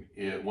mine,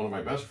 one of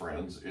my best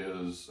friends,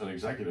 is an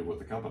executive with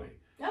the company.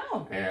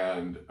 Oh.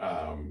 And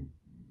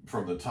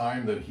from the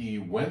time that he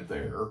went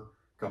there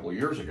a couple of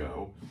years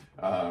ago,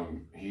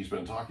 he's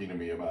been talking to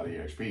me about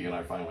EXP, and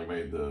I finally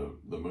made the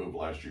move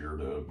last year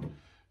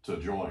to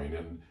join.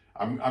 And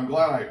I'm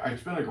glad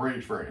it's been a great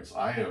experience.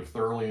 I have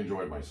thoroughly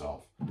enjoyed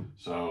myself.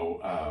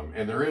 So,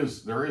 and there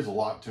is a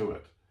lot to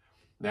it.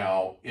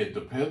 Now, it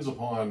depends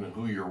upon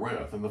who you're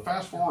with. And the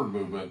fast forward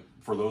movement,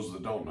 for those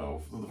that don't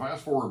know, the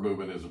fast forward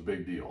movement is a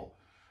big deal.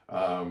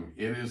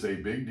 It is a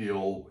big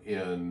deal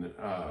in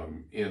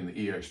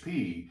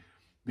EXP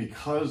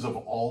because of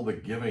all the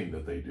giving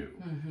that they do.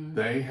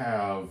 They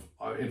have,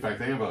 in fact,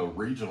 they have a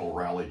regional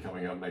rally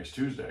coming up next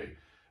Tuesday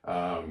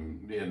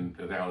down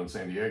in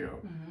San Diego.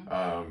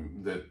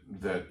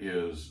 That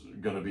is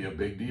going to be a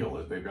big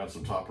deal. They've got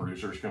some top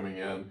producers coming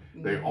in.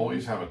 They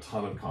always have a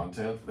ton of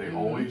content. They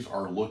always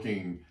are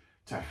looking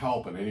to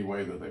help in any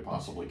way that they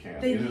possibly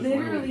can. It is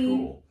really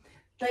cool.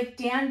 Like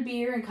Dan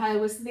Beer and Kyle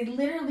Wilson, they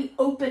literally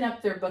open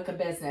up their book of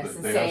business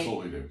and they say,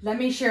 absolutely do. Let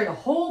me share the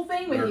whole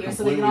thing with you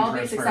so we can all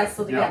be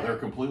successful together. Yeah, they're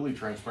completely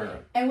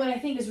transparent. And what I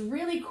think is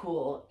really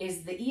cool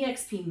is the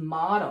EXP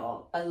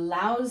model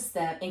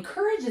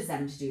encourages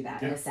them to do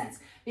that in a sense.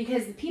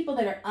 Because the people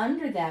that are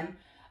under them,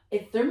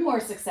 if they're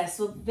more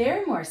successful,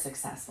 they're more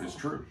successful. It's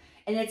true.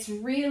 And it's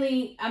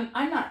really, I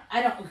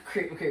don't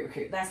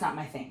recruit. That's not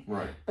my thing.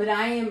 Right. But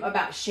I am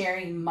about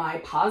sharing my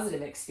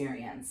positive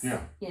experience.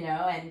 Yeah.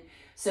 And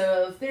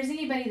so if there's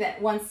anybody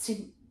that wants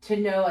to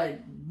know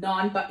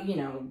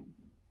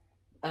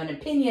an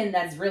opinion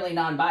that's really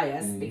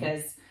non-biased,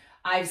 because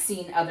I've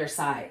seen other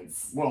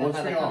sides. Well, let's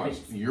be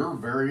honest. You're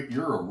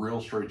a real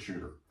straight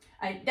shooter.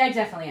 I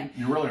definitely am.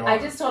 You really are. I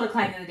just told a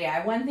client the other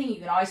day, one thing you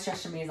can always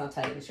trust from me is I'll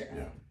tell you the truth.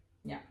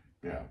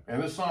 Yeah.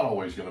 And it's not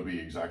always going to be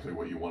exactly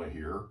what you want to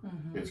hear.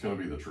 It's going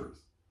to be the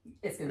truth.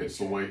 It's gonna be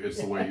it's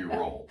the way you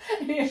roll.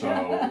 Yeah.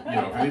 So,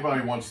 if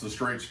anybody wants the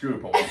straight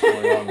scoop on what's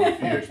going on with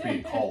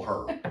EXP, call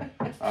her.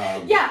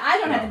 Yeah, I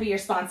don't have to be your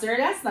sponsor.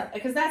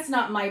 That's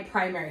not my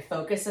primary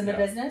focus in the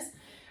business.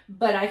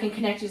 But I can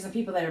connect you to some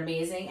people that are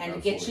amazing and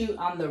Absolutely. to get you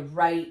on the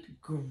right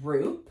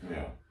group.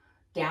 Yeah.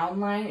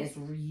 Downline is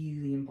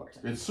really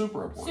important. It's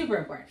super important. Super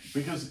important.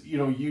 Because,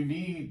 you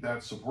need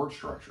that support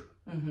structure.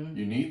 Mm-hmm.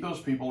 You need those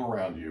people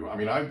around you. I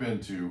mean, I've been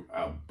to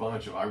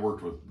I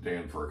worked with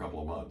Dan for a couple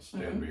of months,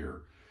 Dan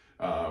Beer.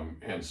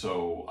 And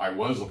so I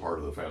was a part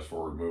of the Fast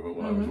Forward movement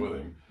when I was with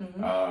him.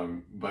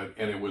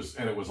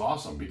 Mm-hmm. It was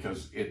awesome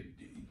because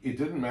it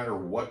didn't matter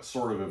what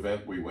sort of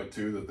event we went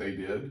to that they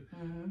did.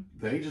 Mm-hmm.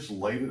 They just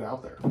laid it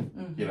out there,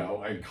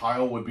 Mm-hmm. and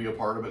Kyle would be a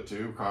part of it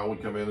too. Kyle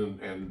would come in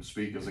and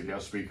speak as a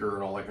guest speaker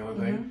and all that kind of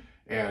thing.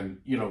 And,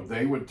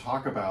 they would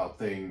talk about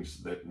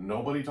things that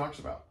nobody talks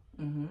about.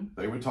 Mm-hmm.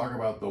 They would talk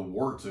about the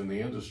warts in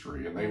the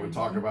industry, and they would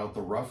talk about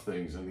the rough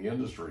things in the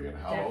industry and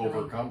how to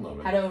overcome them.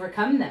 And, how to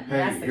overcome them. hey,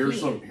 That's the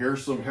key.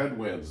 here's some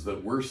headwinds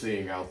that we're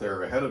seeing out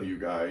there ahead of you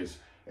guys,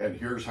 and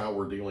here's how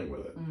we're dealing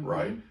with it,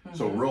 right?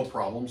 So real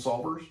problem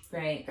solvers,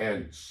 right?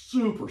 And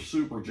super,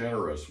 super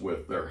generous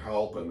with their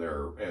help and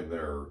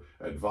their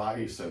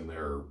advice and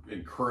their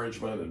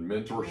encouragement and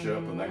mentorship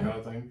and that kind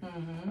of thing.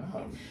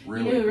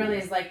 Really, who cool. really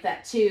is like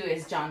that too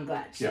is John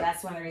Gletch. Yeah.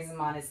 That's one of the reasons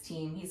I'm on his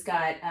team. He's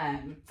got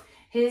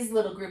his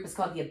little group is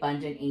called the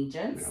Abundant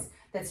Agents. Yeah.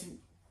 That's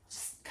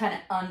kind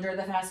of under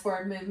the Fast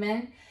Forward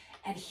movement,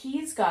 and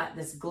he's got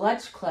this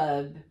Gletch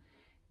Club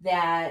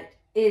that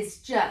is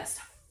just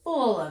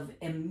full of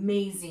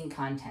amazing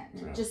content.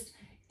 Yeah. Just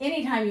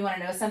anytime you want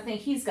to know something,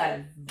 he's got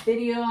a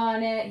video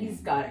on it.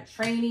 He's got a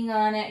training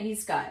on it.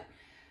 He's got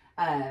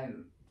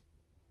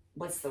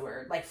what's the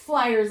word? Like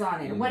flyers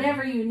on it.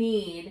 Whatever you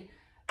need,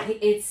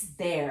 it's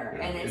there.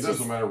 Yeah. And it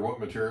doesn't matter what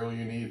material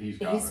you need,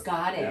 he's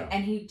got it. Yeah.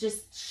 And he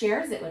just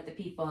shares it with the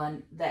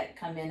people that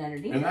come in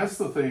underneath. And that's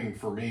the thing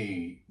for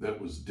me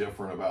that was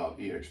different about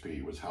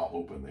EXP was how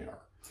open they are.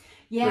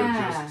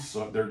 Yeah.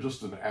 They're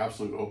just an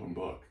absolute open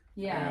book.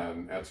 Yeah.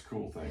 And that's a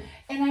cool thing.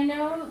 And I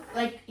know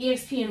like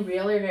EXP and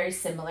Reel are very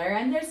similar,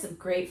 and there's some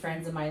great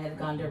friends of mine that have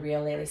gone to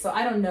Reel lately. So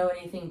I don't know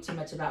anything too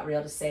much about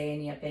Reel to say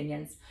any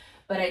opinions,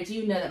 but I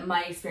do know that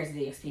my experience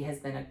with EXP has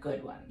been a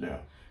good one. Yeah.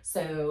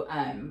 So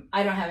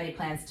I don't have any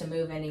plans to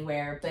move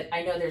anywhere, but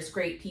I know there's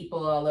great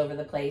people all over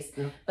the place.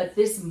 Yeah. But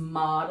this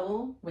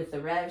model with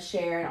the rev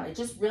share, and all, it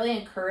just really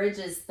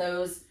encourages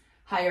those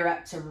higher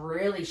up to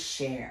really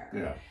share.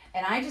 Yeah.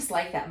 And I just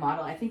like that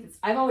model. I think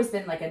I've always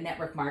been like a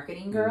network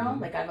marketing girl.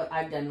 Like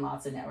I've done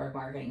lots of network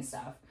marketing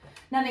stuff.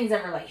 Nothing's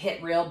ever like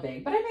hit real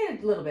big, but I made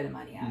a little bit of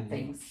money out of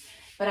things.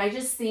 But I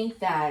just think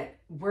that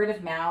word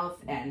of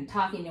mouth and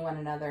talking to one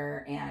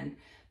another and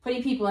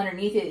putting people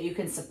underneath it that you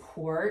can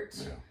support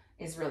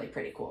is really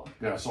pretty cool.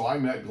 Yeah, so I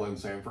met Glenn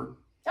Sanford.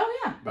 Oh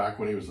yeah. Back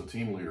when he was a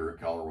team leader at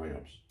Keller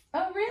Williams.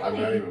 Oh really? I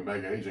met him at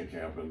Mega Agent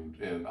Camp,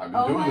 and I've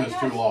been doing this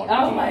too long.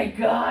 Oh my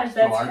gosh,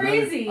 that's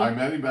crazy. I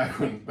met him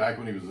back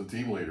when he was a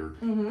team leader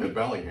at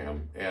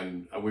Bellingham,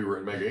 and we were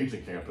at Mega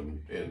Agent Camp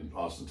in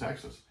Austin,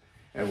 Texas,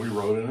 and we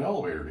rode in an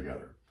elevator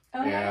together.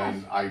 Oh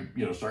and I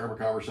started up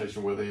a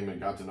conversation with him and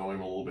got to know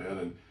him a little bit,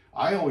 and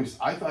I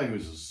thought he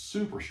was a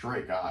super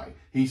straight guy.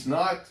 He's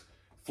not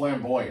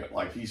flamboyant,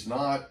 like he's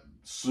not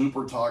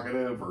super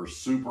talkative or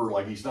super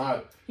like he's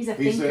not. He's a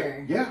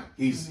thinker.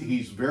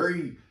 He's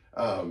very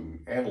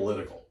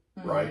analytical,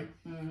 right?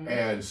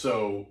 And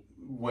so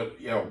what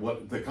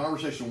the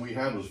conversation we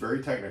had was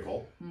very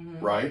technical,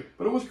 right?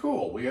 But it was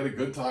cool. We had a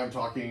good time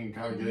talking,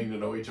 kind of getting to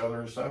know each other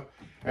and stuff.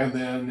 And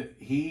then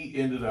he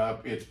ended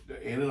up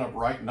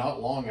right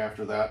not long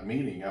after that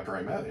meeting, after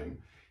I met him,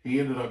 he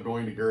ended up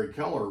going to Gary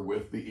Keller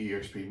with the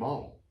EXP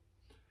model.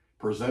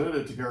 Presented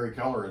it to Gary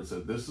Keller and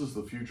said, "This is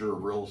the future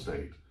of real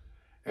estate,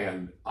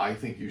 and I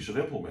think you should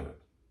implement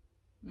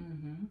it."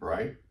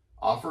 Right?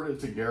 Offered it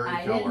to Gary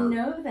Keller didn't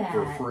know that.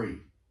 for free.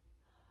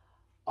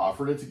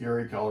 Offered it to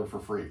Gary Keller for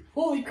free.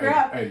 Holy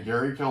crap. And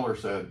Gary Keller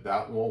said,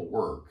 "That won't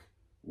work.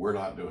 We're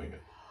not doing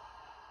it."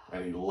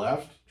 And he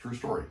left, true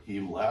story, he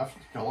left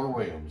Keller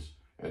Williams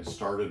and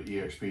started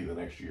EXP the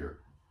next year.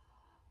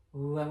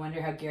 Ooh, I wonder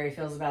how Gary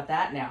feels about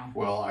that now.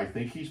 Well, I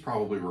think he's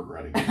probably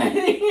regretting it. I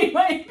think he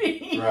might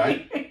be.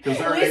 Right? Because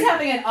at least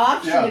having an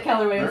option to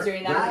Keller Williams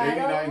doing that.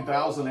 There are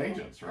 89,000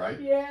 agents, right?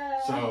 Yeah.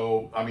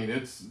 So, I mean,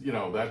 it's,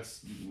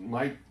 that's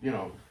like,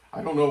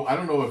 I don't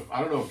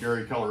know if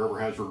Gary Keller ever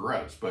has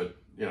regrets, but,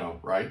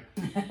 right?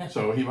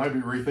 So he might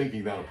be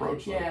rethinking that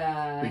approach though.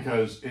 Yeah.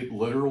 Because it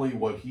literally,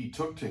 what he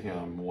took to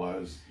him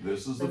was,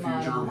 this is the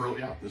future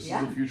of is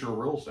the future of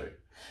real estate.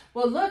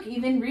 Well, look,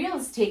 even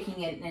Reel's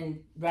taking it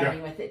and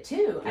running with it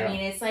too. I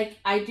mean, it's like,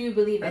 I do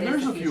believe and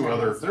there's a few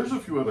other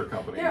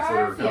companies that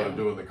are kind of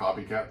doing the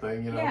copycat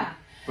thing, Yeah.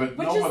 But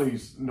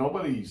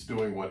nobody's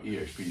doing what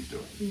EXP's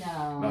doing.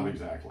 No. Not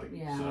exactly.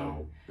 Yeah.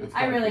 So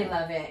I really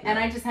love it. And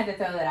I just had to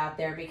throw that out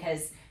there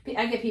because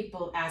I get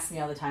people ask me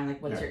all the time,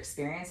 like, what's your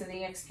experience with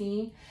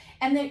EXP?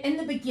 And then in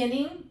the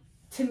beginning,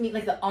 to me,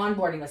 like the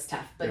onboarding was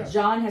tough. But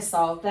John has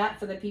solved that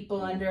for the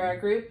people under our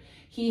group.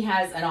 He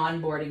has an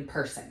onboarding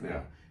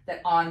person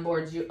that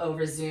onboards you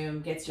over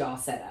Zoom, gets you all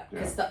set up.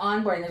 Because the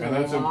onboarding,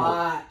 there's a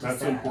lot to set up.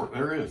 That's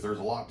important. There's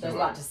a lot to There's a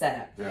lot to set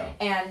up. Yeah.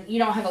 And you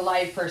don't have a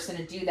live person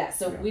to do that.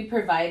 So we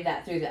provide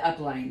that through the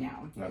upline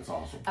now. That's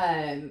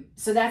awesome.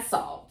 So that's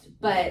solved.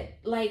 But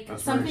like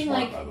that's something very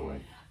smart, like, by the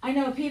way. I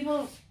know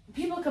people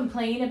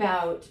complain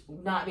about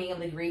not being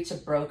able to reach a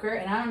broker,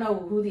 and I don't know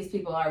who these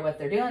people are, what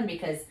they're doing,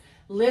 because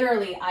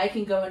literally I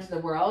can go into the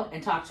world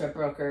and talk to a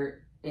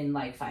broker in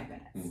like 5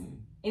 minutes. Mm-hmm.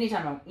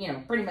 Anytime,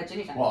 pretty much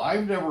anytime. Well,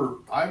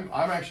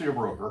 I'm actually a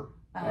broker,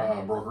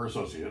 broker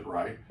associate,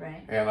 right?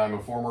 Right. And I'm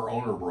a former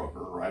owner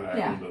broker, right? I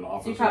owned an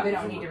office. So you probably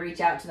don't need to reach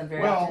out to them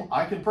very often. Well,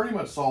 I can pretty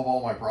much solve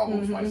all my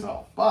problems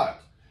myself,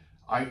 but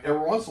every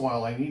once in a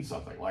while I need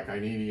something. Like I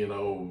need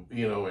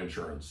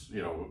insurance,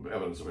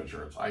 evidence of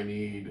insurance. I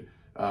need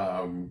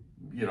company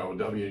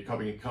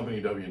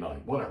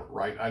W-9, whatever,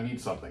 right? I need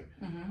something.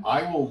 Mm-hmm.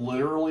 I will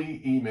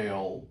literally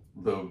email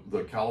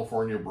the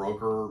California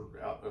broker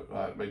at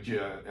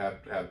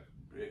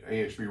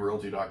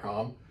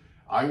ahbrealty.com.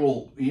 I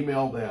will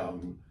email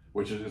them,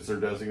 which is their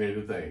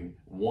designated thing.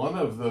 One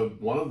of the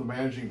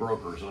managing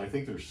brokers, and I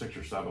think there's 6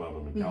 or 7 of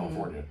them in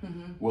California,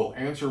 will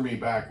answer me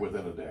back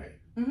within a day.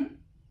 Mm-hmm.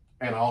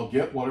 And I'll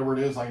get whatever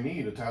it is I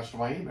need attached to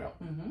my email.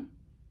 Mm-hmm.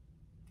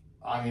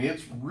 I mean,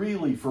 it's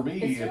really, for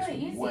me,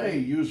 it's way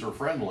user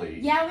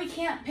friendly. Yeah, we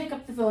can't pick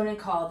up the phone and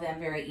call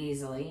them very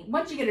easily.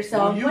 Once you get a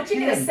cell, you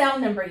get a cell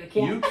number, you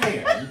can. You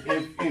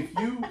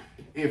can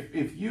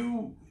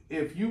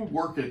if you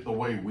work it the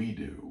way we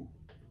do,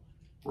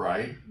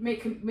 right?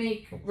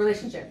 Make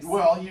relationships.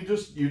 Well, you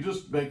just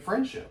make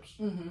friendships,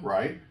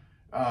 right?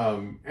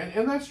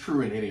 And that's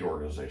true in any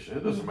organization.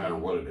 It doesn't matter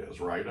what it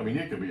is, right? I mean,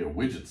 it could be a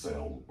widget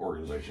sale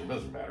organization. It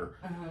doesn't matter.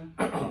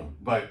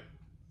 But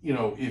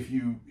if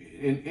you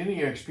in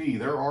EXP,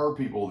 there are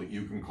people that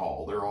you can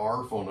call. There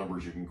are phone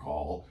numbers you can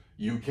call.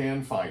 You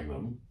can find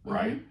them,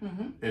 right?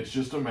 It's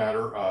just a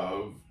matter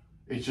of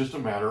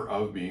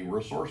being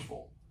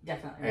resourceful.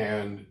 Definitely.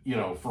 And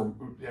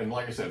and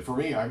like I said, for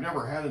me, I've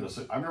never had a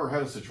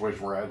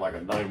situation where I had like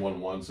a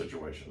 911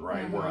 situation,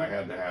 right? Where I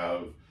had to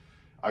have.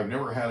 I've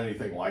never had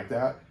anything like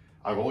that.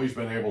 I've always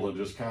been able to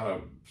just kind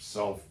of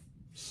self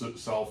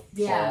solve and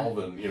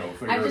figure it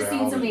out. I've just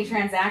seen so many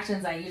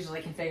transactions I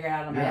usually can figure it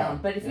out on my own.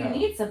 But if you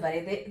need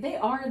somebody, they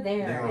are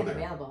there and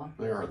available.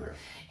 They are there.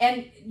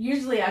 And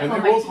usually I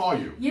call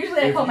you. Usually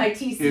I call my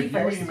TC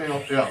first. You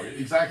email,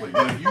 exactly.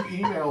 But if you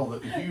email the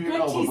broker,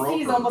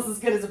 TC is almost as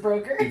good as a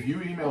broker. If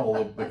you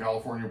email the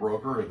California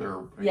broker at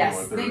their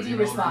they do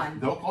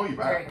respond. They'll call you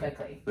back very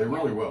quickly. They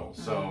really will.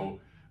 So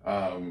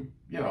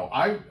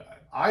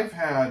I've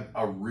had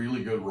a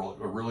really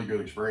good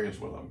experience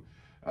with them.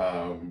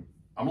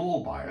 I'm a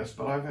little biased,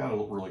 but I've had a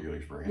really good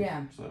experience.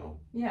 Yeah. So.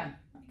 Yeah.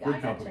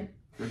 Good company.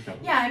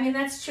 Yeah, I mean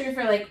that's true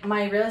for like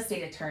my real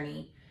estate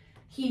attorney.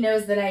 He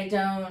knows that I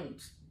don't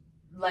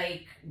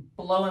like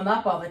blow him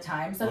up all the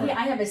time. So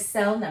I have his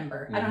cell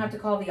number. I don't have to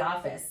call the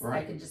office.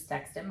 Right. I can just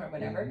text him or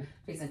whatever.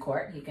 If he's in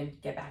court, he can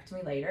get back to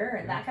me later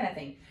and that kind of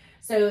thing.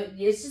 So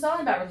it's just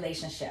all about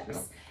relationships.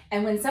 Yeah.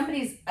 And when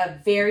somebody's a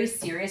very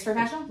serious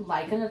professional,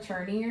 like an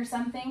attorney or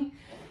something,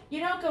 you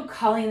don't go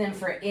calling them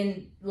for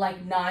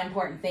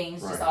non-important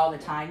things just all the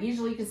time.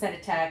 Usually you can send a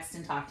text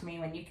and talk to me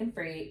when you're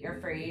free,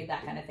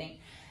 that kind of thing.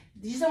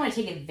 You just don't want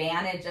to take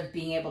advantage of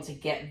being able to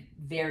get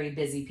very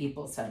busy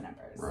people's phone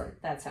numbers. Right.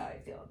 That's how I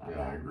feel about that.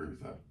 Yeah, I agree with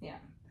that. Yeah.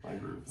 I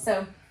agree with that.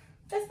 So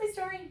that's my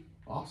story.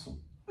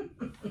 Awesome.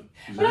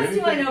 What else do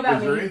you want to know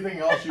about me? Is there anything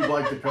else you'd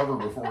like to cover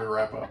before we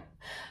wrap up?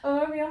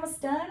 Oh, are we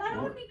almost done? I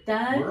don't want to be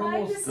done. We're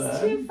almost done. This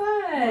is too fun.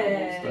 We're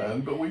almost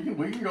done, but we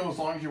can go as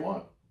long as you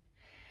want.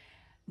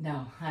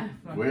 No.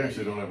 We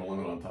actually don't have a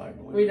limit on time.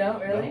 We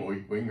don't, really? No,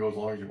 we can go as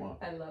long as you want.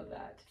 I love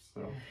that.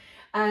 So.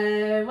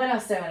 What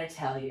else do I want to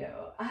tell you?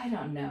 I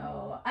don't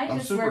know. I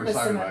just work with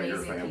some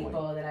amazing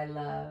people that I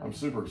love. I'm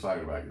super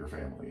excited about your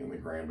family and the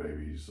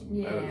grandbabies,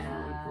 and that is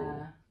really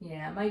cool.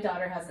 Yeah, my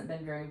daughter hasn't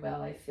been very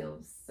well. I feel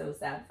so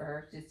sad for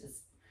her.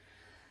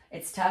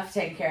 It's tough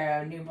taking care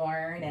of a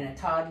newborn and a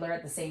toddler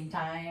at the same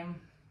time.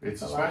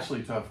 It's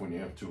especially tough when you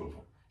have 2 of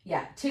them.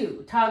 Yeah,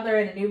 2. Toddler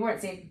and a newborn,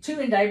 2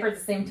 in diapers at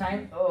the same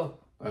time. Oh.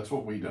 That's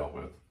what we dealt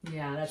with.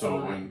 Yeah, that's so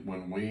when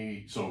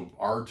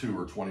our 2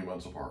 are 20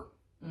 months apart.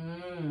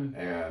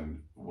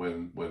 And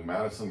when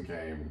Madison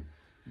came,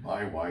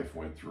 my wife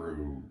went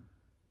through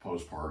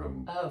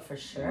postpartum. Oh, for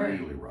sure.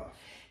 Really rough.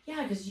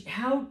 Yeah, because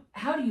how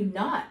do you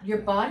not? Your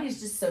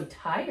body's just so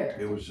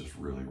tired. It was just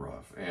really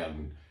rough,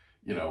 and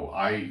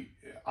I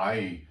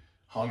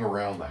hung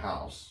around the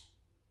house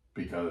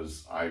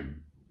because I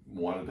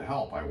wanted to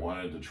help. I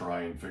wanted to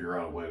try and figure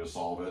out a way to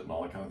solve it and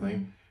all that kind of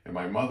thing. And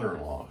my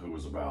mother-in-law, who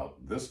was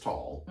about this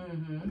tall,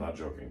 I'm not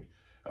joking,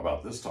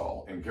 about this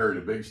tall, and carried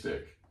a big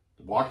stick,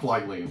 walked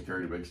lightly and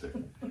carried a big stick.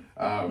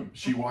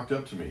 She walked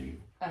up to me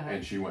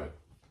and she went,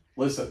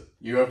 "Listen,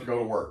 you have to go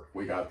to work.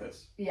 We got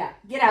this." Yeah,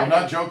 get out. I'm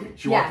not joking.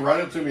 She walked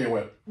right up to me and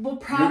went, "You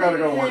got to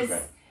go to work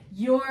now."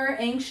 Your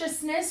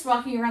anxiousness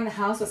walking around the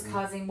house was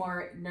causing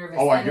more nervous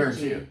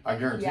energy. I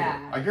guarantee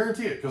it. I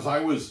guarantee it because I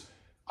was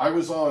I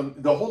was on,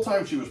 the whole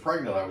time she was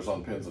pregnant, I was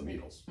on pins and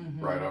needles,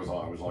 right? I was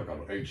like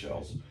on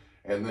eggshells.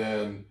 And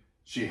then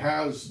she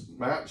had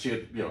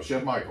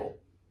Michael,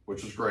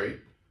 which was great.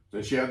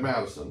 Then she had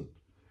Madison.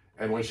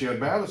 And when she had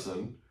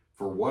Madison,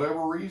 for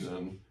whatever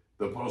reason,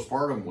 the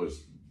postpartum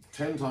was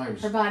 10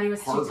 times her body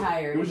was harder. too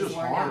tired. It was just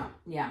hard. Out.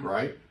 Yeah.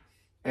 Right?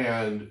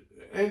 And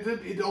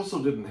it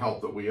also didn't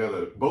help that we had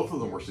both of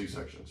them were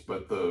C-sections,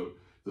 but the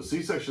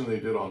C-section they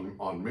did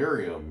on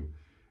Miriam,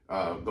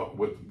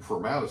 for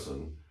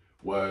Madison,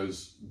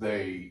 was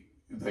they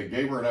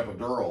gave her an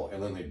epidural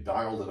and then they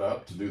dialed it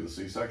up to do the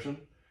C-section,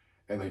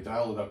 and they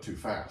dialed it up too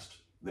fast.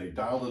 They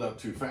dialed it up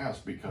too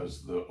fast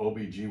because the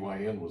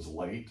OBGYN was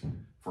late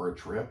for a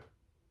trip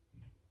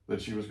that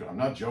she was going. I'm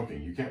not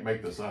joking. You can't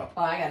make this up.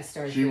 Oh, I got a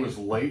story. She was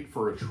late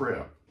for a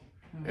trip,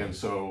 and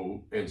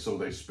so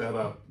they sped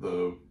up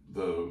the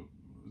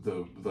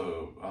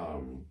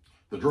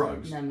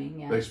drugs. Numbing,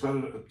 yeah. They sped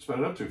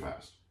it up too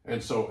fast,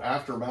 and so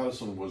after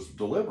Madison was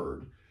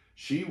delivered,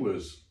 she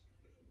was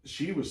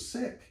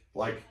sick.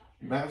 Like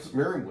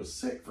Miriam was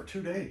sick for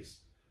 2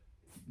 days,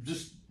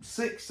 just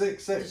sick. Did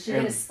she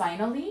get a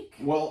spinal leak?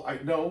 Well, I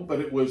know, but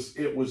it was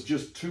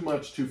just too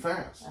much too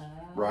fast,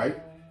 right?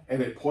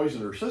 And it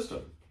poisoned her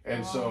system,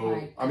 and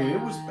so I mean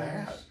it was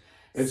bad.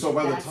 And so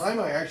by the time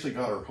I actually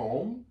got her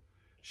home,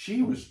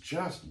 she was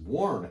just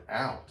worn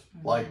out.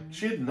 Like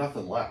she had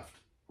nothing left,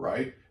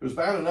 right? It was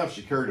bad enough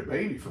she carried a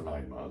baby for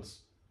 9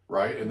 months,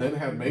 right? And then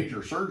had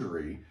major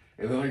surgery,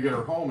 and then I get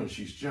her home and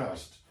she's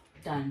just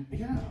done.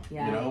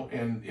 Yeah. You know,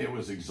 and it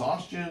was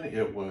exhaustion,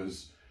 it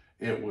was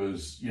it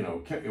was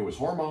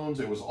hormones,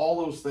 it was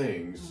all those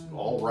things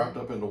all wrapped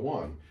up into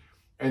one.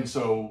 And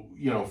so,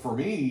 for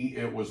me,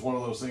 it was one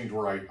of those things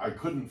where I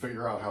couldn't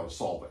figure out how to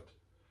solve it,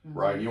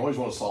 right? You always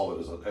want to solve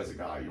it as a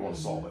guy. You want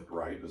to solve it,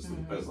 right, as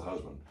the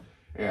husband.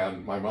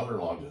 And my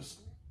mother-in-law just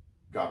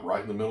got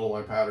right in the middle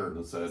of my pattern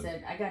and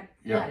said I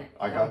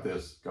got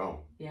this.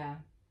 Go. Yeah.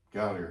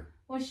 Get out of here.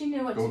 Well, she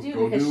knew what to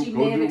do because she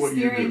may have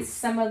experienced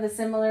some of the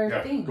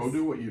similar things. Go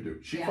do what you do.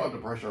 She fought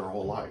depression her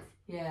whole life.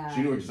 Yeah.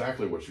 She knew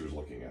exactly what she was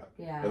looking at.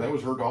 Yeah. And that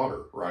was her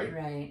daughter, right?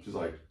 Right. She's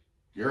like,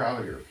 you're out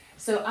of here.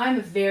 So I'm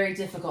a very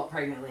difficult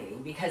pregnant lady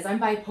because I'm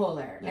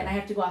bipolar and I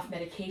have to go off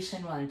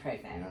medication while I'm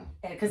pregnant.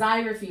 Because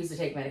I refuse to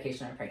take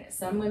medication when I'm pregnant.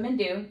 Some women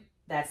do.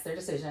 That's their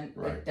decision.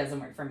 Right. It doesn't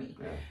work for me.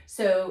 Yeah.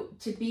 So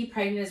to be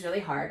pregnant is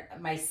really hard.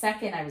 My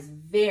second, I was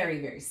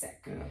very, very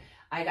sick. Yeah.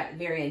 I got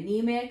very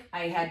anemic.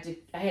 I had to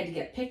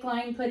get PICC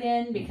line put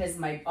in because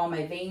all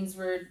my veins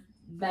were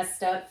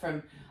messed up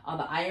from all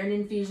the iron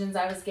infusions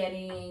I was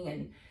getting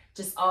and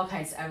just all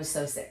kinds. I was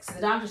so sick. So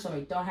the doctor told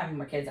me, don't have any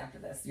more kids after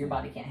this. Your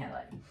body can't handle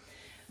it.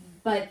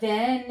 But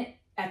then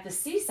at the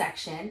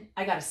C-section,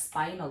 I got a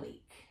spinal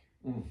leak.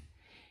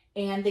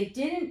 And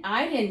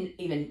I didn't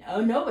even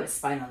know what a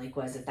spinal leak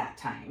was at that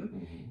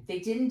time. They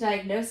didn't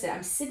diagnose it.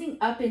 I'm sitting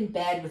up in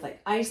bed with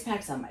like ice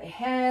packs on my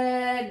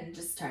head and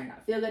just trying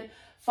not to feel good.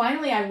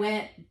 Finally, I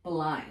went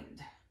blind.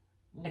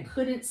 I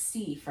couldn't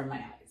see from my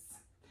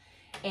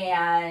eyes.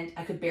 And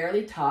I could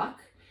barely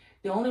talk.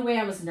 The only way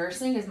I was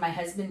nursing is my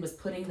husband was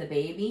putting the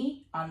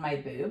baby on my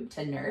boob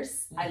to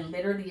nurse. I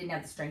literally didn't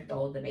have the strength to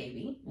hold the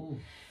baby.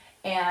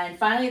 And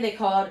finally, they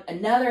called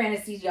another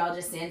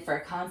anesthesiologist in for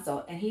a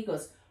consult. And he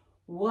goes,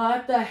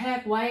 what the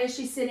heck? Why is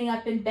she sitting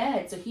up in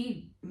bed? So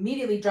he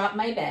immediately dropped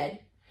my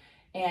bed.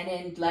 And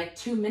in like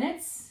 2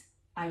 minutes,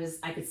 I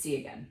could see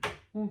again.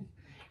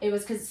 It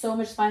was because so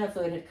much spinal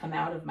fluid had come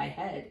out of my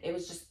head. It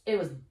was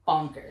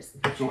bonkers.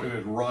 So it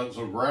had run,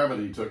 so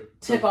gravity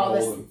took all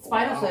this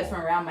spinal fluid from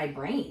around my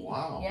brain.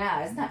 Wow.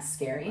 Yeah, isn't that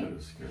scary? That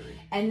is scary.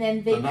 And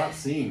then the not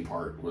seeing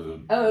part was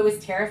it was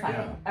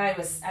terrifying. Yeah.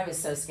 I was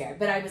so scared.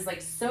 But I was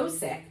like so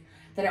sick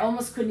that I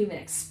almost couldn't even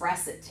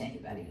express it to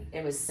anybody.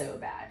 It was so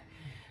bad.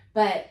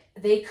 But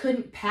they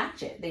couldn't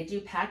patch it. They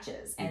do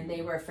patches. And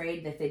they were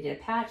afraid that if they did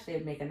a patch, they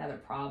would make another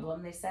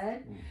problem, they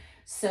said.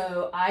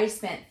 So I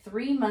spent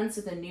 3 months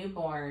with a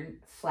newborn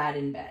flat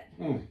in bed.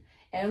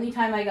 Only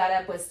time I got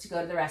up was to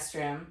go to the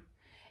restroom.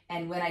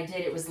 And when I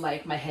did, it was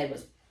like my head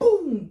was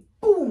boom,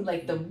 boom,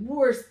 like the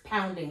worst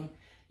pounding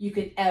you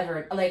could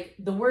ever, like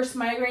the worst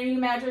migraine you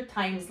imagine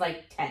times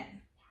like 10.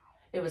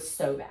 It was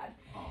so bad.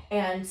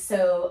 And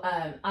so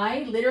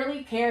I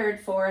literally cared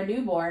for a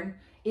newborn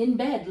in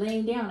bed,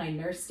 laying down. I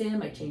nursed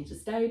him. I changed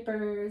his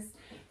diapers.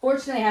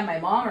 Fortunately, I had my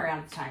mom around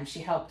at the time. She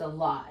helped a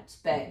lot.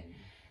 But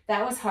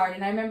that was hard.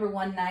 And I remember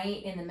one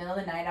night, in the middle of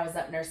the night, I was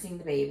up nursing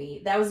the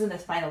baby. That was when the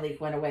spinal leak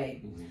went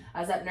away.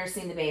 I was up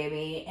nursing the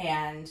baby,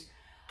 and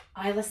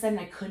all of a sudden,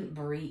 I couldn't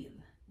breathe.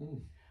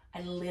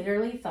 I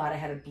literally thought I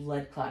had a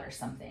blood clot or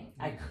something.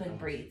 I couldn't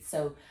breathe.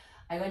 So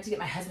I went to get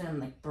my husband. I'm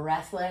like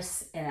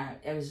breathless, and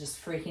I was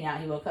just freaking out.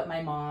 He woke up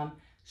my mom.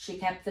 She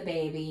kept the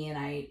baby,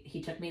 and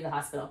he took me to the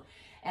hospital.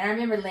 And I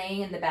remember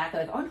laying in the back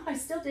of no, I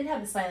still did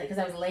have the spinal leak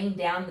because I was laying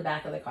down in the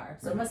back of the car.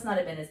 So it must not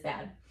have been as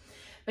bad.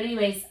 But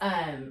anyways,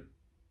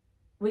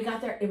 we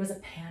got there. It was a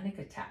panic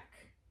attack.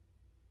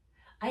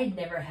 I had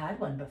never had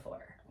one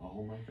before.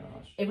 Oh my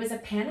gosh. It was a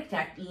panic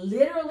attack.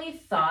 Literally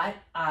thought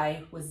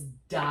I was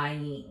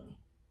dying.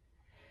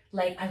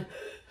 Like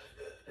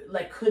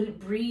like couldn't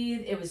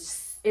breathe.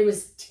 It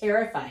was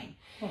terrifying.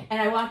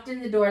 And I walked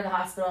in the door of the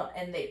hospital,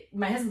 and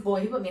my husband,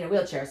 he put me in a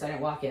wheelchair, so I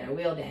didn't walk in, I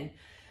wheeled in.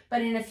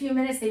 But in a few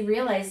minutes, they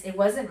realized it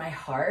wasn't my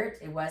heart,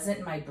 it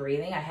wasn't my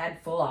breathing. I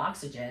had full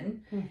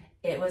oxygen.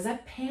 It was a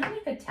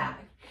panic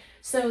attack.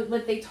 So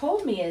what they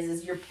told me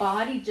is your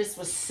body just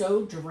was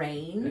so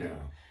drained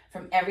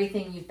from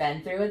everything you've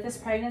been through with this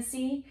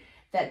pregnancy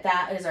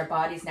that is our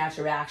body's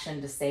natural reaction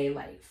to say,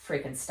 like,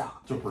 freaking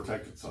stop. To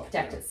protect itself.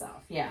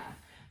 Itself, yeah.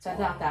 So I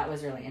thought that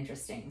was really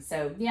interesting.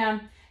 So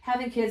yeah,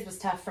 having kids was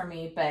tough for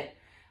me, but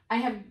I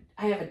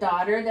have a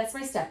daughter that's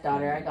my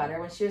stepdaughter. I got her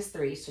when she was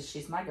 3, so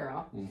she's my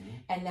girl.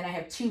 And then I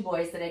have 2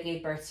 boys that I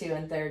gave birth to,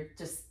 and they're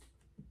just,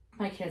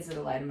 my kids are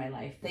the light of my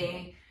life.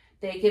 They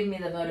give me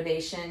the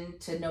motivation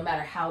to, no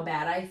matter how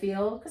bad I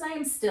feel, because I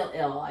am still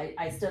ill.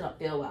 I still don't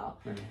feel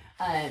well.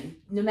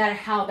 No matter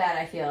how bad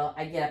I feel,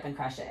 I get up and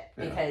crush it,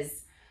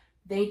 because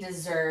they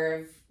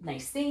deserve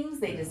nice things.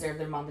 They deserve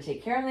their mom to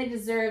take care of them. They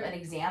deserve an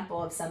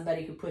example of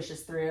somebody who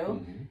pushes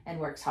through and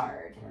works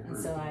hard. And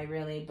so I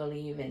really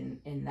believe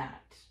in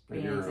that.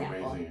 And you're an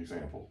amazing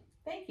example.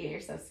 Thank you. You're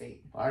so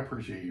sweet. I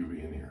appreciate you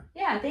being here.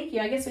 Yeah, thank you.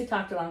 I guess we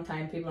talked a long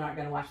time. People aren't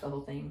going to watch the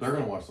whole thing. They're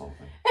going to watch the whole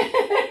thing.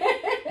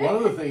 One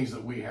of the things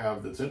that we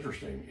have that's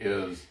interesting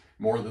is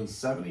more than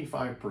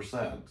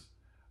 75%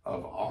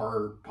 of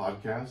our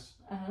podcasts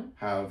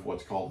have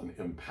what's called an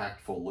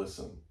impactful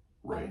listen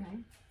rate.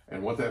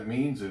 And what that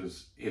means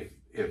is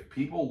if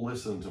people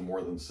listen to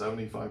more than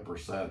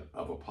 75%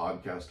 of a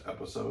podcast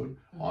episode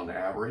on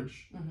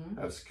average,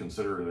 that's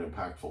considered an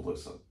impactful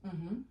listen.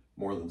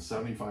 More than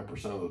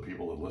 75% of the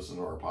people that listen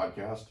to our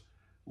podcast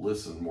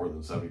listen more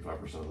than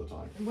 75% of the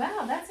time.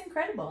 Wow, that's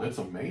incredible. That's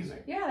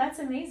amazing. Yeah, that's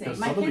amazing.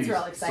 My kids are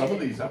all excited. Some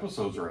of these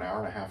episodes are an hour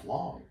and a half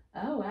long.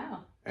 Oh,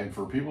 wow. And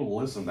for people to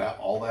listen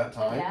all that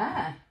time.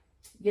 Yeah.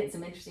 Getting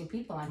some interesting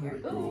people on here.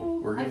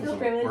 Cool. Ooh, I feel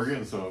privileged. We're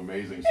getting some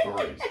amazing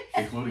stories,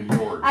 including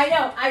yours. I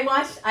know.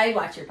 I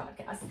watch your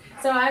podcast.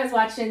 So I was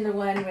watching the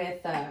one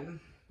with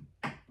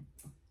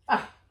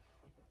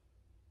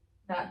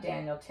not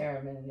Daniel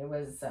Terriman. It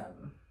was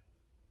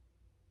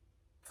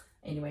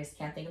anyways,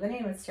 can't think of the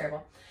name. It's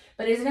terrible.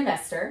 But he's an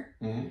investor,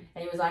 and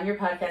he was on your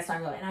podcast,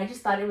 and I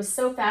just thought it was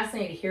so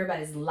fascinating to hear about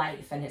his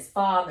life and his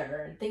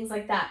father and things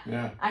like that.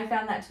 Yeah, I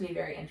found that to be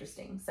very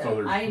interesting.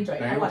 So I enjoyed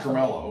it. Daniel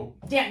Tremello.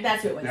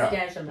 That's who it was. Yeah.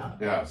 Daniel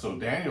Tremello. Yeah. So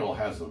Daniel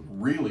has a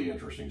really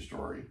interesting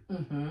story,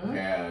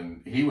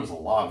 and he was a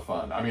lot of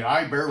fun. I mean,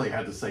 I barely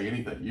had to say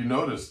anything. You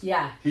noticed?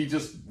 Yeah. He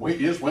just went.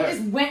 Started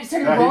rolling. He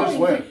just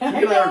went. He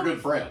and I are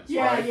good friends.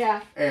 Yeah, right?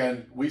 yeah.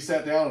 And we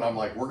sat down, and I'm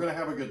like, we're gonna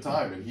have a good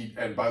time.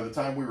 And by the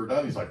time we were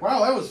done, he's like,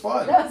 wow, that was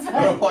fun. And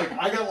I'm like,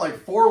 I got like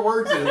 4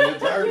 words in the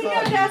entire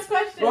time. Ask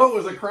questions. Well, it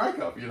was a crack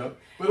up,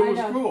 but it was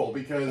cool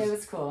because it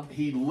was cool.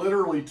 He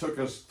literally took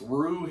us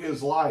through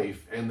his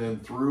life and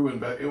then through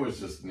it was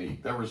just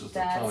neat. There was just a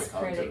ton of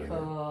content. Pretty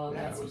cool.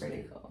 Yeah, That's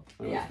pretty cool.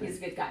 Yeah, he's a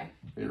good guy.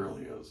 He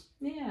really is.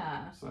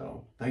 Yeah.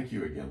 So thank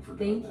you again for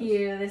doing this. Thank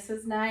you. This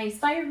was nice.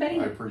 Bye, everybody.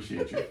 I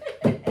appreciate you.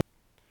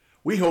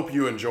 We hope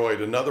you enjoyed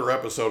another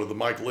episode of the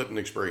Mike Litton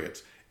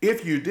Experience.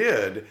 If you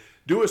did,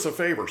 do us a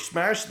favor,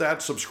 smash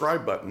that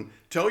subscribe button,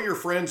 tell your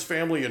friends,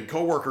 family, and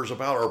coworkers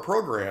about our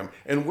program,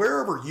 and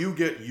wherever you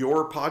get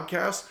your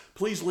podcasts,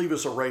 please leave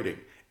us a rating.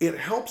 It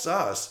helps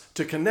us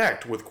to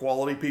connect with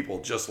quality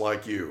people just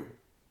like you.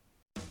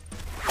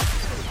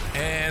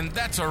 And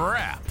that's a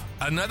wrap.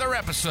 Another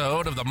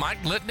episode of the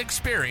Mike Litton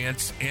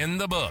Experience in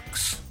the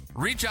books.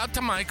 Reach out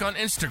to Mike on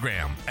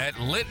Instagram at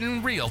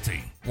Litton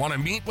Realty. Want to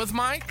meet with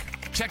Mike?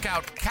 Check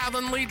out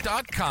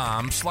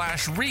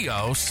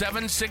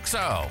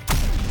calendly.com/Rio760.